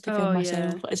 I'll just defend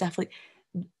myself, as if like,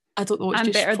 I don't know, it's I'm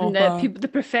just better proper. than the people, the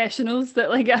professionals that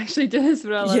like actually do this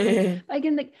for a living.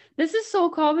 Again, like this is so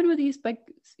common with these big,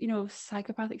 you know,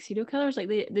 psychopathic serial killers. Like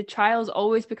the trials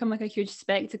always become like a huge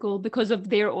spectacle because of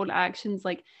their own actions,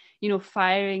 like, you know,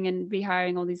 firing and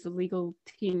rehiring all these illegal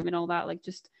team and all that, like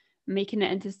just making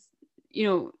it into, you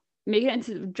know, making it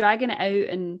into dragging it out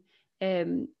and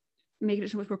making it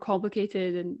so much more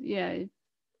complicated. And yeah,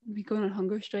 be going on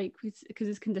hunger strike because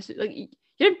his condition, like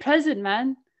you're in prison,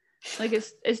 man. Like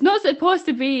it's not supposed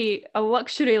to be a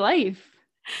luxury life.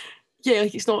 Yeah,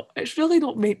 like it's really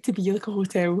not meant to be like a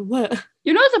hotel.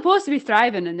 You're not supposed to be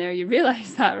thriving in there, you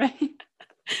realise that, right?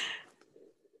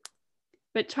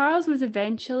 But Charles was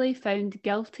eventually found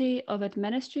guilty of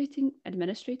administrating.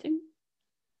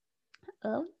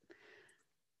 Oh.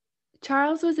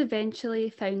 Charles was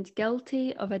eventually found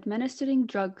guilty of administering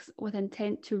drugs with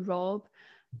intent to rob,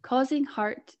 causing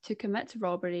hurt to commit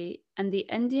robbery, and the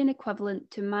Indian equivalent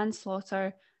to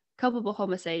manslaughter, culpable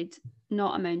homicide,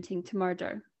 not amounting to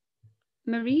murder.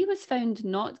 Marie was found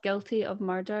not guilty of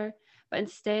murder, but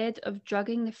instead of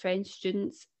drugging the French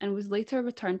students, and was later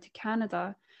returned to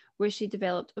Canada, where she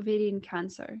developed ovarian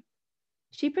cancer.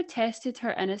 She protested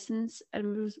her innocence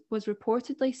and was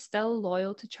reportedly still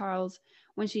loyal to Charles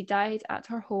when she died at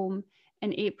her home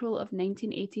in April of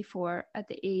 1984 at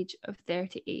the age of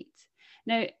 38.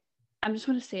 Now, I'm just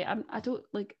going to say,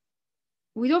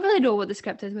 we don't really know what the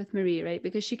script is with Marie, right?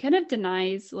 Because she kind of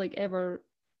denies, like,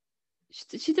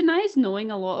 she denies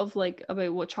knowing a lot of, like,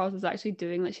 about what Charles was actually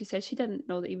doing. Like, she said she didn't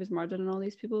know that he was murdering all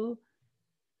these people.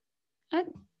 I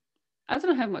don't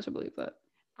know how much I believe that.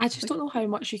 I just don't know how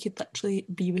much you could literally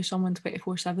be with someone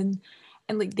 24/7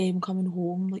 and like them coming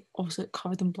home, like obviously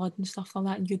covered in blood and stuff like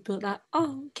that, and you'd be like that,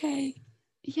 oh, okay.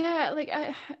 Yeah, like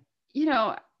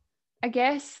I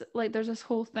guess like there's this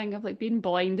whole thing of like being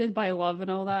blinded by love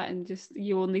and all that, and just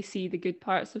you only see the good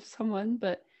parts of someone.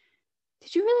 But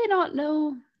did you really not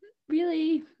know?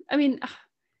 Really? I mean,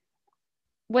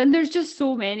 when there's just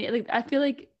so many, like I feel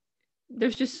like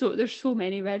there's so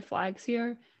many red flags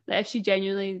here that if she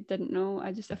genuinely didn't know,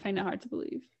 I find it hard to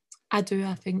believe. I do.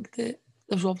 I think that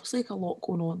there's obviously like a lot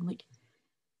going on, like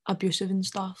abusive and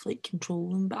stuff, like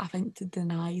controlling, but I think to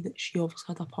deny that she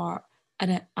obviously had a part in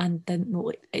it and didn't know,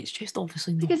 like it's just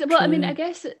obviously not true. I mean, I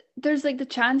guess there's like the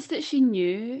chance that she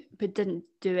knew but didn't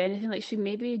do anything. Like she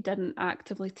maybe didn't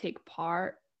actively take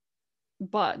part,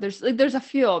 but there's a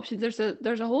few options. There's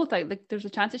a whole thing, like there's a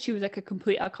chance that she was like a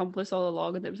complete accomplice all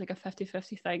along, and it was like a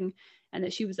 50-50 thing, and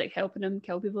that she was like helping him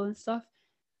kill people and stuff.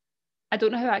 I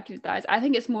don't know how accurate that is. I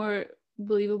think it's more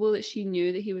believable that she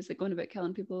knew that he was like going about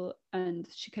killing people, and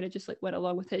she kind of just like went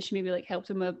along with it. She maybe like helped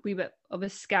him a wee bit of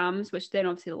his scams, which then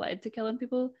obviously led to killing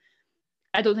people.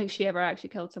 I don't think she ever actually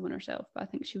killed someone herself, but I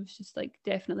think she was just like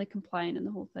definitely compliant in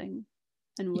the whole thing.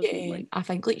 And wasn't, like, I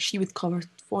think like she would cover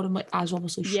for him, like as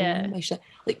obviously shown,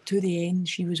 like to the end,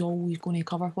 she was always going to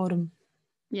cover for him.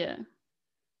 Yeah.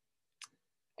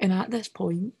 And at this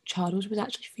point, Charles was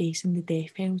actually facing the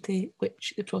death penalty,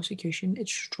 which the prosecution had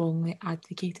strongly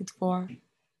advocated for.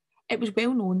 It was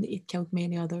well known that he'd killed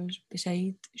many others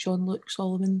besides Jean-Luc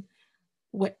Solomon,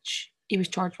 which he was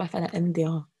charged with in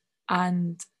India.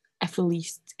 And if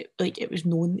released, it was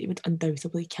known that he would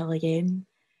undoubtedly kill again.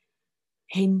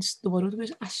 Hence, the world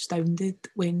was astounded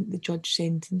when the judge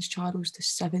sentenced Charles to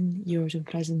 7 years in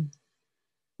prison,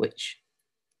 which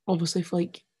obviously for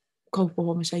like culpable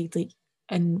homicide, like,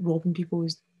 and robbing people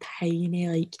is tiny.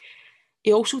 Like,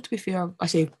 he also, to be fair,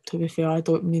 I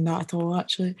don't mean that at all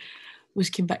actually, was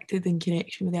convicted in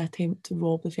connection with the attempt to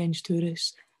rob the French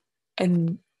tourists,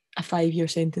 and a 5-year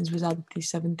sentence was added to his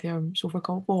 7 term. So for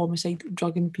culpable homicide,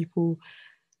 drugging people,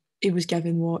 he was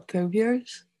given 12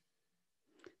 years?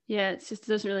 Yeah, it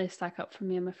doesn't really stack up for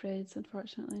me, I'm afraid,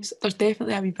 unfortunately. So there's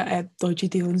definitely a wee bit of dodgy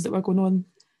dealings that were going on.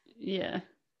 Yeah.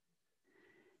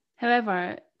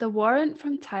 However, the warrant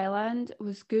from Thailand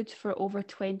was good for over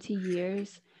 20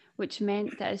 years, which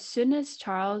meant that as soon as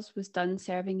Charles was done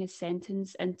serving his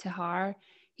sentence in Tihar,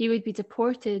 he would be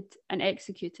deported and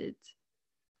executed.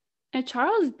 Now,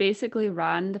 Charles basically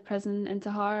ran the prison in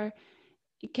Tihar.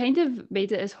 He kind of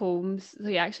made it his home, so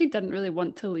he actually didn't really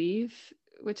want to leave,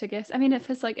 which I guess, I mean, if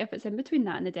it's in between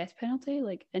that and the death penalty,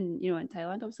 like in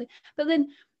Thailand, obviously, but then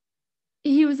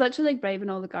he was literally like bribing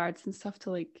all the guards and stuff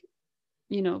to like,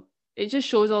 it just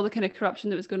shows all the kind of corruption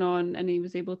that was going on, and he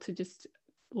was able to just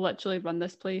literally run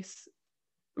this place,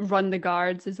 run the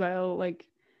guards as well. Like,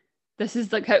 this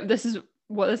is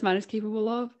what this man is capable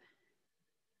of.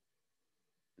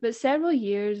 But several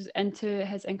years into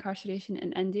his incarceration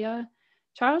in India,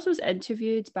 Charles was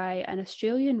interviewed by an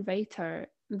Australian writer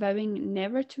vowing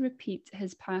never to repeat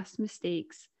his past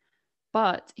mistakes,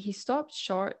 but he stopped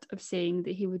short of saying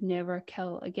that he would never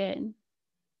kill again.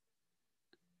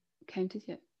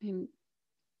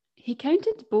 He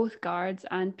counted both guards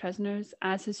and prisoners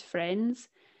as his friends,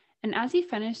 and as he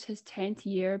finished his 10th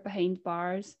year behind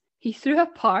bars, he threw a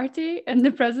party in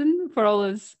the prison for all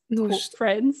his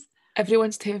friends.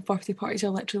 Everyone's 10th birthday parties are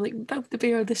literally like Build the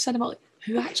Bear, the cinema. Like,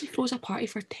 who actually throws a party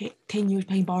for 10 years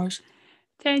behind bars?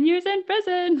 10 years in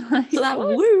prison. Like, so that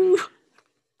woo.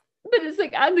 But it's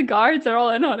like, and the guards are all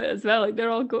in on it as well. Like,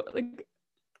 they're all like,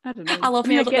 I don't know. I love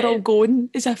how they're all going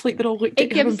as if like they're all like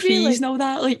having praise and all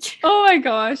that. Like, oh my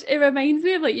gosh, it reminds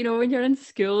me of like, when you're in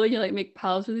school and you like make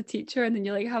pals with the teacher, and then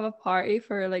you like have a party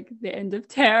for like the end of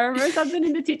term or something,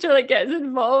 and the teacher like gets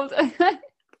involved.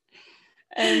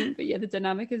 But yeah, the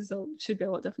dynamic should be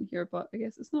a lot different here, but I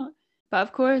guess it's not. But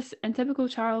of course, in typical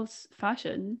Charles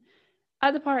fashion,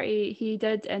 at the party he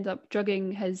did end up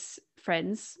drugging his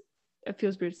friends. It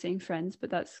feels weird saying friends,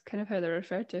 but that's kind of how they're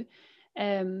referred to.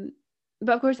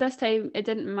 But of course, this time it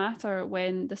didn't matter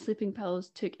when the sleeping pills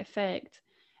took effect.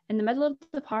 In the middle of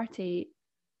the party,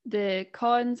 the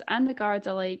cons and the guards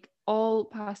alike all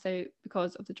passed out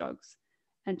because of the drugs,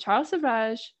 and Charles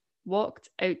Savraj walked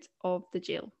out of the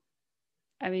jail.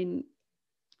 I mean,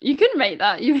 you couldn't write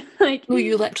that. You like, no,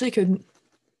 you literally couldn't.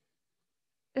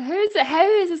 How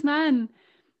is this man?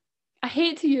 I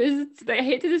hate to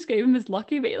describe him as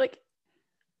lucky, but like,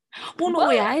 well, no,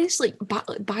 he is like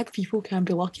bad people can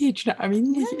be lucky. Do you know what I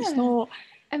mean? Like, it's not.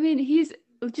 I mean, he's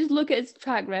just look at his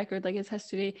track record, like his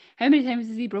history. How many times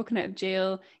has he broken out of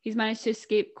jail? He's managed to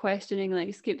escape questioning, like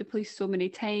escape the police so many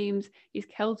times. He's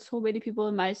killed so many people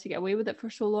and managed to get away with it for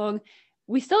so long.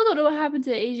 We still don't know what happened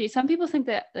to AJ. Some people think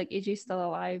that like AJ's still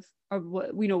alive, or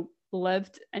what we know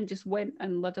lived and just went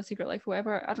and lived a secret life or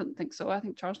whatever. I don't think so. I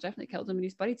think Charles definitely killed him and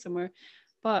he's buried somewhere.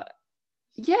 But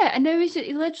yeah, and now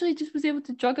he literally just was able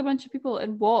to drug a bunch of people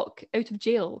and walk out of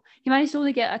jail. He managed to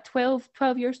only get a 12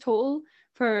 years total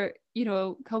for,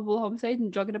 culpable homicide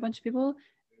and drugging a bunch of people.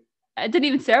 It didn't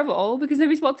even serve it all because now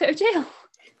he's walked out of jail.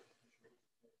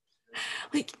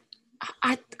 Like,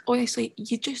 I honestly,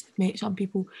 you just met some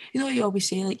people, you always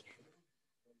say like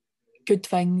good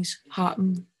things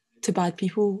happen to bad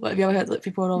people. Like, have you ever heard like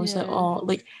people are always like, oh,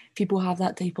 like people have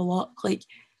that type of luck? Like,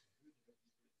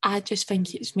 I just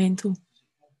think it's mental.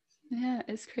 Yeah,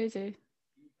 it's crazy.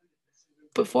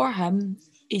 But for him,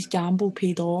 his gamble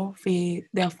paid off. The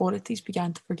authorities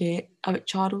began to forget about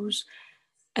Charles,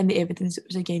 and the evidence that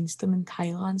was against him in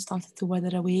Thailand started to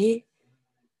wither away.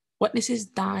 Witnesses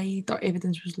died, or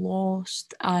evidence was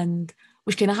lost, and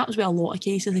which kind of happens with a lot of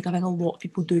cases. Like, I think a lot of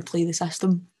people do play the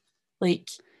system. Like,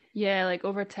 yeah, like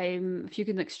over time, if you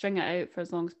can like string it out for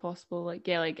as long as possible, like,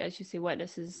 yeah, like as you say,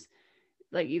 witnesses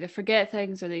like either forget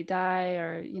things or they die,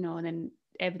 or and then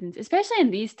evidence, especially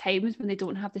in these times when they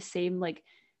don't have the same, like,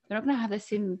 they're not going to have the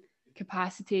same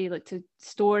capacity like to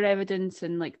store evidence,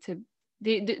 and like to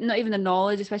they not even the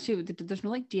knowledge, especially there's no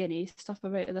like DNA stuff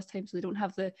about it at this time, so they don't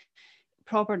have the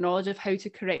proper knowledge of how to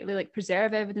correctly like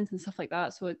preserve evidence and stuff like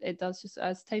that. So it does, just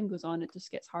as time goes on, it just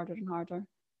gets harder and harder.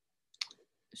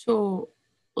 So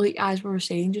like as we were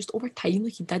saying, just over time,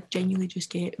 like he did genuinely just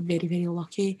get very, very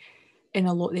lucky, and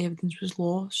a lot of the evidence was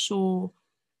lost. So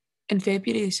in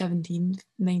February 17th,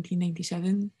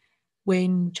 1997,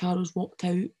 when Charles walked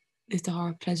out the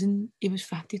Tihar prison, he was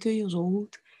 52 years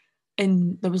old,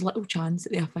 and there was little chance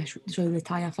that the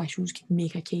Thai officials could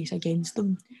make a case against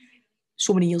him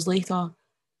so many years later.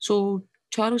 So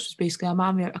Charles was basically a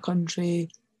man out of country,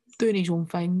 doing his own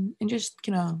thing, and just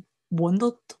kind of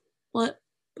wandered like,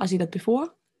 as he did before.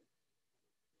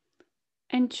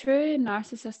 In true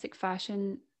narcissistic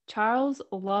fashion, Charles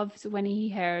loved when he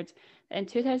heard that in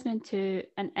 2002,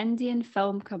 an Indian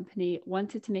film company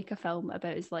wanted to make a film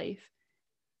about his life.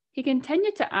 He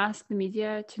continued to ask the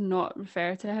media to not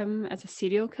refer to him as a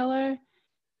serial killer,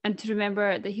 and to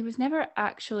remember that he was never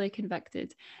actually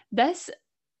convicted. This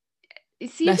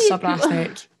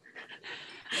subrastic.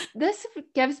 This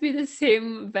gives me the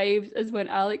same vibes as when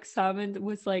Alex Salmond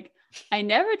was like, I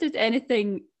never did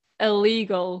anything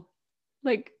illegal.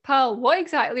 Like, pal,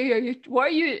 what are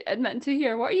you admitting to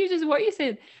here? What are you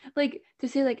saying? Like, to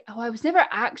say like, oh, I was never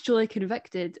actually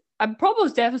convicted. I probably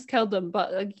definitely killed them,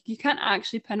 but like, you can't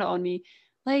actually pin it on me.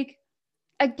 Like,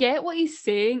 I get what he's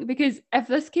saying, because if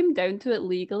this came down to it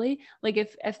legally, like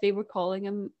if they were calling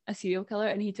him a serial killer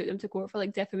and he took them to court for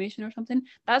like defamation or something,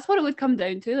 that's what it would come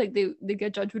down to. Like the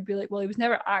good judge would be like, well, he was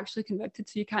never actually convicted,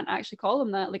 so you can't actually call him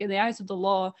that. Like in the eyes of the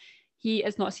law, he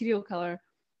is not a serial killer.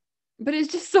 But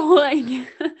it's just so like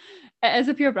it is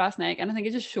a pure brass neck, and I think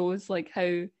it just shows like how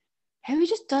he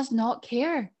just does not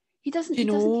care. He doesn't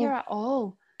care at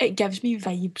all. It gives me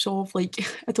vibes of like,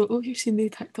 I don't know if you've seen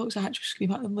the TikToks, I actually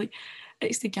scream at them, like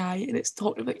it's the guy and it's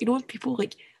talking about, you know,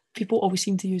 people always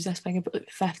seem to use this thing about like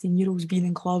 15-year-olds being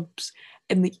in clubs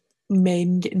and like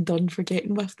men getting done for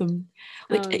getting with them.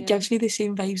 Like it gives me the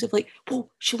same vibes of like, whoa,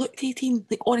 she looked 18.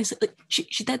 Like honestly, like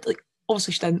she did, like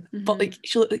obviously she didn't, but like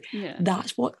she looked like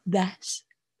that's what this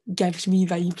gives me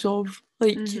vibes of.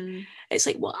 Like it's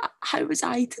like, what? How was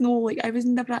I to know? Like I was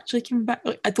never actually convicted.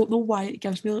 Like, I don't know why it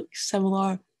gives me like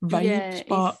similar vibes,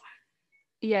 but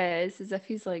it's as if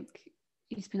he's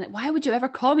been like, why would you ever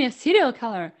call me a serial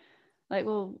killer? Like,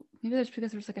 well, maybe that's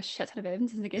because there's like a shit ton of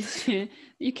evidence against you.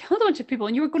 You killed a bunch of people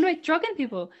and you were going around drugging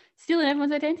people, stealing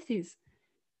everyone's identities.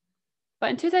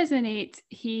 But in 2008,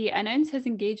 he announced his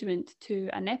engagement to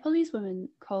a Nepalese woman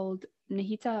called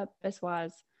Nihita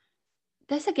Biswas.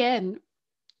 This again,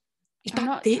 I'm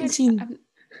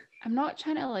not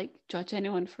trying to like judge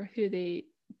anyone for who they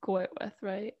go out with,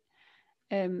 right?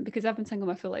 Because I've been single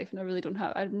my full life and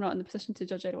I'm not in the position to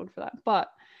judge anyone for that.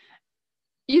 But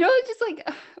you know, it's just like,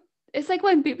 it's like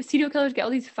when serial killers get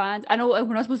all these fans. I know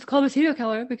we're not supposed to call him a serial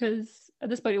killer because at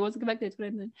this point he wasn't convicted or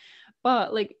anything.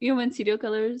 But like, you know, when serial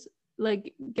killers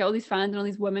like get all these fans and all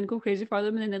these women go crazy for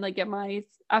them and then like get married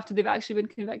after they've actually been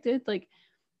convicted, like,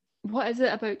 what is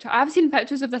it about? I've seen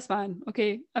pictures of this man.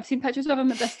 Okay, I've seen pictures of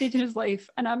him at this stage in his life,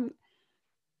 and I'm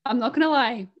not gonna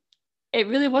lie, it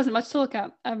really wasn't much to look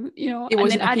at. You know,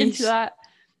 and then adding to that,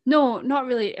 no, not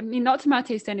really. I mean, not to my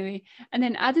taste anyway. And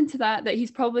then adding to that he's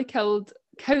probably killed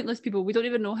countless people. We don't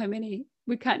even know how many.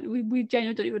 We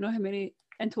genuinely don't even know how many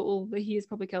in total that he has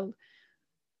probably killed.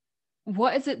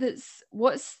 What is it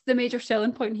what's the major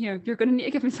selling point here? You're going to need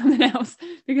to give me something else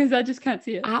because I just can't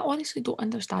see it. I honestly don't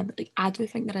understand it. Like, I do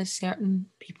think there is certain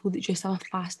people that just have a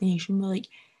fascination with, like,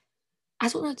 I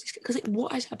don't know, because like,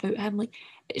 what is it about him? Like,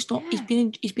 it's not. Yeah.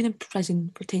 He's been in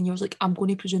prison for 10 years. Like, I'm going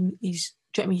to presume he's.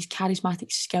 Do you know what I mean? His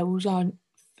charismatic skills aren't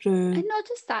through. And not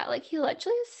just that. Like, he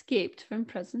literally escaped from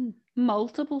prison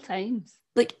multiple times.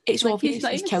 Like, it's like, obvious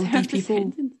he's killed these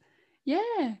people.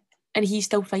 Yeah. And he's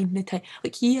still finding the time.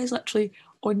 Like, he is literally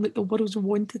on like the world's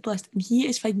wanted list, and he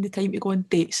is finding the time to go on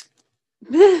dates.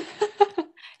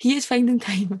 He is finding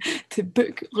time to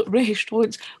book like,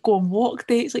 restaurants, go on walk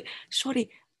dates. Like, sorry,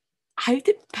 how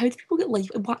do people get life?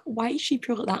 Why is she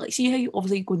pure like that? Like, see how you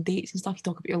obviously go on dates and stuff, you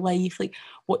talk about your life, like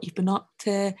what you've been up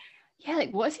to. Yeah,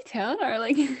 like what is he telling her?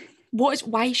 Like,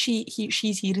 why is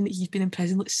she's hearing that he's been in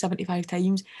prison like 75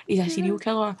 times, he's a serial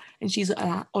killer, and she's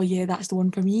like, oh yeah, that's the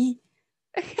one for me.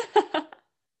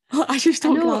 I just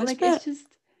don't know. Like, it's just,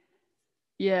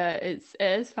 yeah, it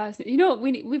is fascinating. You know,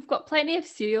 we've got plenty of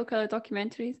serial killer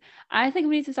documentaries. I think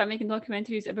we need to start making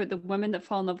documentaries about the women that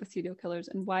fall in love with serial killers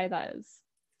and why that is.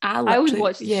 I would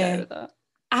watch the shit out of that.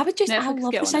 I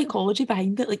love the psychology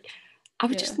behind it. Like, I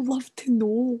would just love to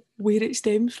know where it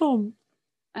stems from.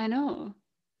 I know,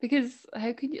 because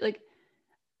how could you, like,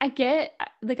 I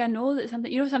know that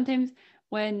something, you know, sometimes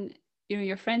when, you know,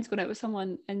 your friend's going out with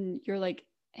someone and you're like,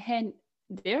 hen,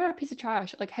 they're a piece of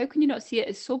trash. Like, how can you not see it?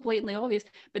 It's so blatantly obvious.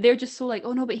 But they're just so like,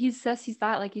 oh no, but he's this, he's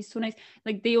that. Like, he's so nice.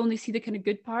 Like, they only see the kind of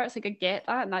good parts. Like, I get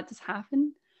that, and that does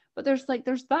happen. But there's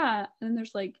that, and then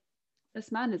there's like,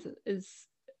 this man is,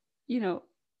 you know,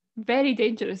 very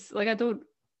dangerous. Like, I don't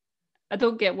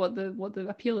get what the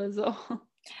appeal is at all.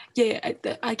 Yeah,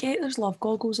 I get there's love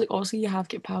goggles. Like, obviously you have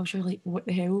get pals you're like, what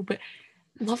the hell? But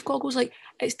love goggles, like,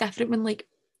 it's different when like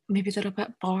maybe they're a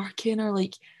bit barking or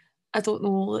like, I don't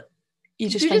know. You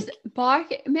just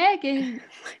bark, Megan.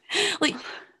 Like,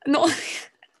 not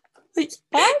like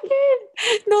barking.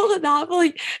 Not like that, but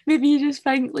like maybe you just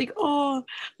think like, oh,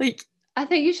 like. I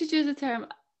think you should use the term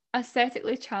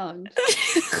aesthetically challenged.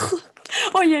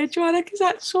 Oh yeah, Joanna, because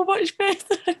that's so much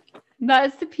better.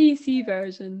 That's the PC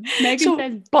version. Megan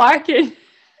says barking.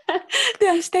 The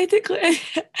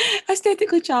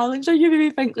aesthetically challenged, or you maybe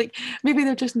think like maybe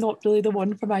they're just not really the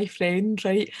one for my friend,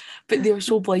 right? But they're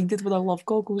so blinded with their love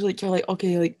goggles, like you're like,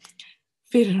 okay, like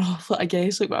fair enough, like, I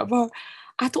guess, like whatever.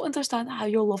 I don't understand how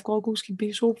your love goggles can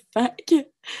be so thick.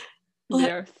 Like,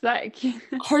 They're thick.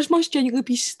 hers must genuinely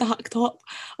be stacked up.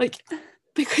 Like,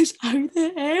 because how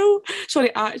the hell?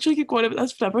 Sorry, I actually could go on about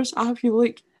this forever, so I feel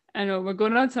like... I know, we're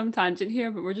going on some tangent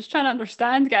here, but we're just trying to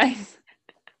understand, guys.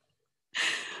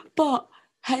 But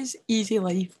his easy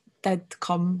life did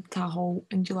come to a halt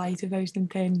in July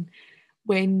 2010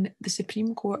 when the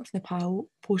Supreme Court of Nepal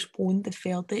postponed the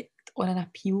verdict on an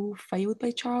appeal filed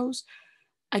by Charles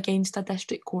against a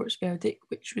district court's verdict,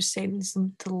 which was sentencing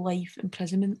him to life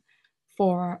imprisonment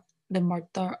for the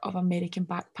murder of American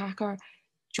backpacker.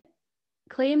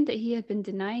 Claimed that he had been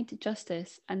denied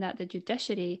justice and that the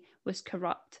judiciary was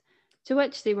corrupt, to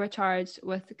which they were charged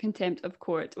with contempt of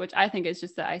court, which I think is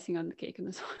just the icing on the cake in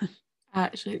this one.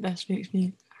 Actually, this makes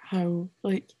me howl.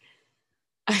 Like,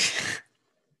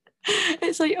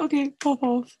 it's like, okay, pop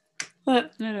off.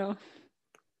 But, I know.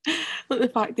 like the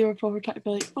fact they were probably trying to be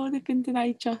like, oh, they've been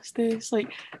denied justice,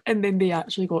 like, and then they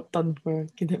actually got done for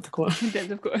contempt of court.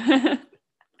 Contempt of court.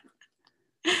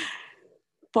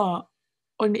 But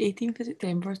on the 18th of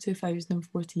September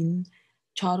 2014,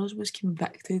 Charles was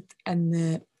convicted in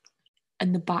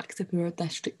the Back to Poor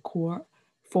District Court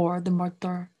for the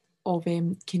murder of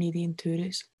Canadian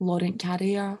tourist Laurent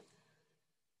Carrier.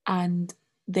 And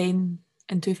then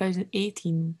in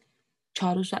 2018,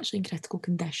 Charles was actually in critical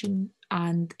condition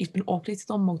and he's been operated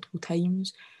on multiple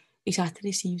times. He's had to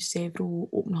receive several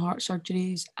open heart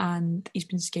surgeries and he's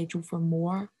been scheduled for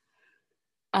more.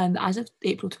 And as of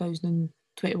April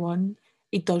 2021,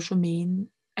 he does remain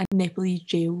in Nepalese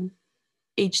jail,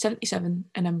 aged 77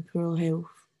 and in poor health.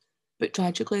 But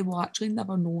tragically, we'll actually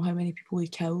never know how many people he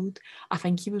killed. I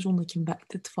think he was only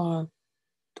convicted for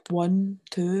 1,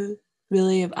 2,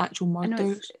 really, of actual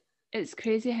murders. It's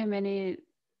crazy how many,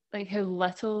 like how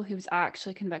little he was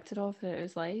actually convicted of throughout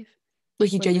his life. Like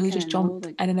he genuinely just jumped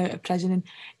in and out of prison, and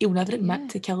he'll never admit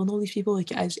to killing all these people.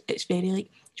 Like it's very like,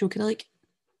 you're kind of like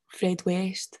Fred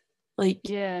West, like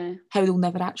how they'll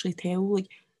never actually tell. Like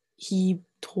he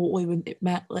totally wouldn't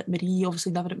admit. Like Marie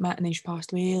obviously never admit, and then she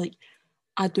passed away. Like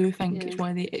I do think it's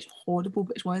one of the, it's horrible,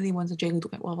 but it's one of the ones I genuinely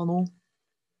don't think we'll ever know.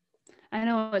 I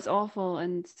know, it's awful,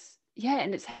 and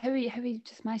and it's how he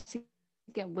just managed to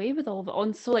get away with all of it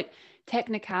on so like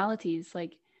technicalities,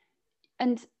 like,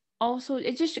 and also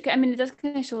it just, I mean, it does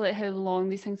kind of show like how long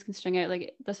these things can string out.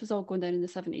 Like this was all going down in the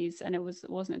 70s, and it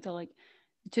wasn't until like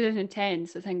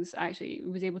 2010s that things actually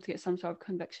was able to get some sort of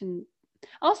conviction.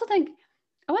 I also think,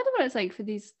 I wonder what it's like for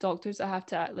these doctors that have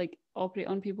to like operate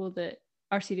on people that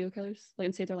are serial killers, like,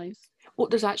 and save their lives. Well,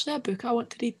 there's actually a book I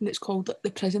want to read, and it's called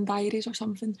The Prison Diaries or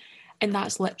something, and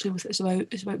that's literally what it's about.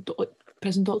 It's about like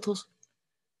prison doctors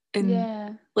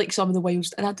and like some of the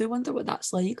wilds, and I do wonder what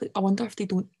that's like. Like I wonder if they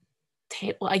don't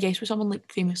like, I guess with someone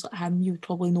like famous like him, you would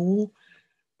probably know,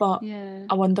 but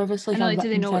I wonder if it's like, do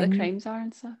they know what the crimes are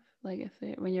and stuff? Like if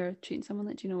they, when you're treating someone,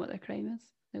 like, do you know what their crime is?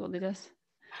 Like what they did?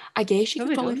 I guess you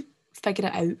could probably figure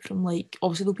it out from like,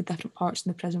 obviously there'll be different parts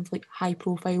in the prison for like high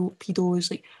profile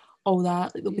pedos, like all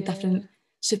that, like there'll be different,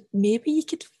 so maybe you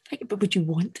could figure, but would you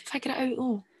want to figure it out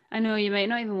though? I know you might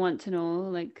not even want to know,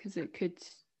 like, because it could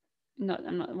not,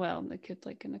 I'm not, well, it could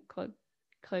like kind of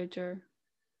cloud your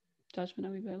judgment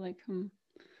a wee bit, like,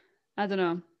 I don't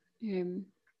know.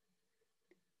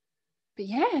 But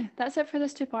yeah, that's it for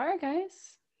this two-parter,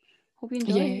 guys. Hope you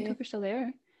enjoy it. Hope you're still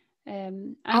there.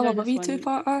 I love a wee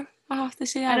two-parter, I have to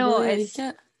say. I know, really like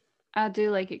it. I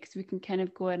do like it because we can kind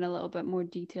of go in a little bit more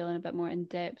detail and a bit more in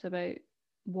depth about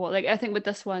what, like, I think with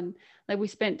this one, like, we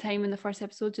spent time in the first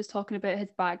episode just talking about his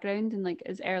background and like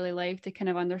his early life to kind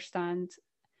of understand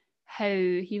how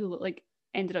he like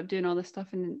ended up doing all this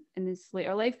stuff in his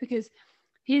later life, because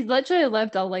he's literally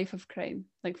lived a life of crime.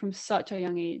 Like from such a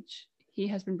young age, he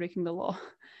has been breaking the law,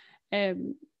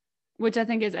 which I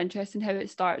think is interesting, how it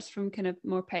starts from kind of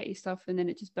more petty stuff and then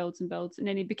it just builds and builds, and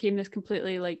then he became this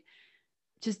completely like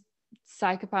just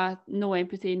psychopath, no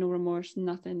empathy, no remorse,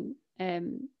 nothing.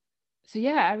 So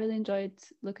yeah, I really enjoyed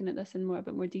looking at this in a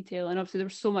bit more detail, and obviously there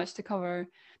was so much to cover.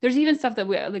 There's even stuff that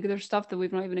there's stuff that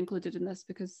we've not even included in this,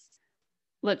 because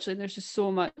literally there's just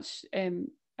so much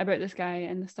about this guy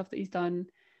and the stuff that he's done.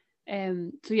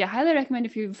 So yeah, highly recommend,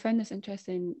 if you found this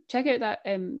interesting, check out that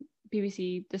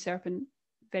BBC The Serpent,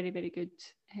 very, very good.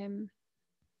 And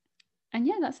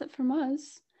yeah, that's it from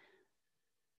us.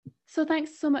 So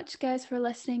thanks so much, guys, for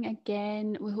listening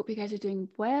again. We hope you guys are doing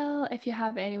well. If you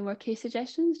have any more case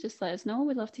suggestions, just let us know.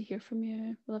 We'd love to hear from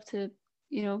you. We'd love to,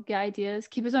 get ideas,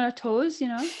 keep us on our toes,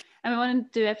 and we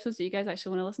want to do episodes that you guys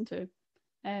actually want to listen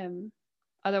to.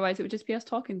 Otherwise it would just be us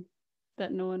talking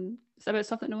about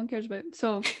stuff that no one cares about.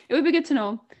 So it would be good to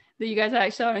know that you guys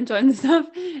actually are enjoying the stuff.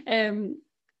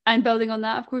 And building on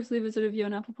that, of course, leave us a review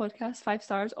on Apple Podcasts, 5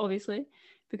 stars, obviously,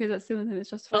 because that's the only thing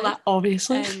that's justified. Well, that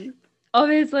obviously.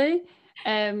 Obviously.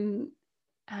 And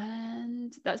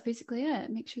that's basically it.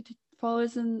 Make sure to follow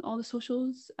us on all the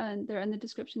socials, and they're in the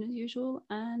description as usual.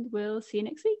 And we'll see you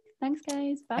next week. Thanks,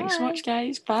 guys. Bye. Thanks so much,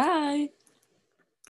 guys. Bye.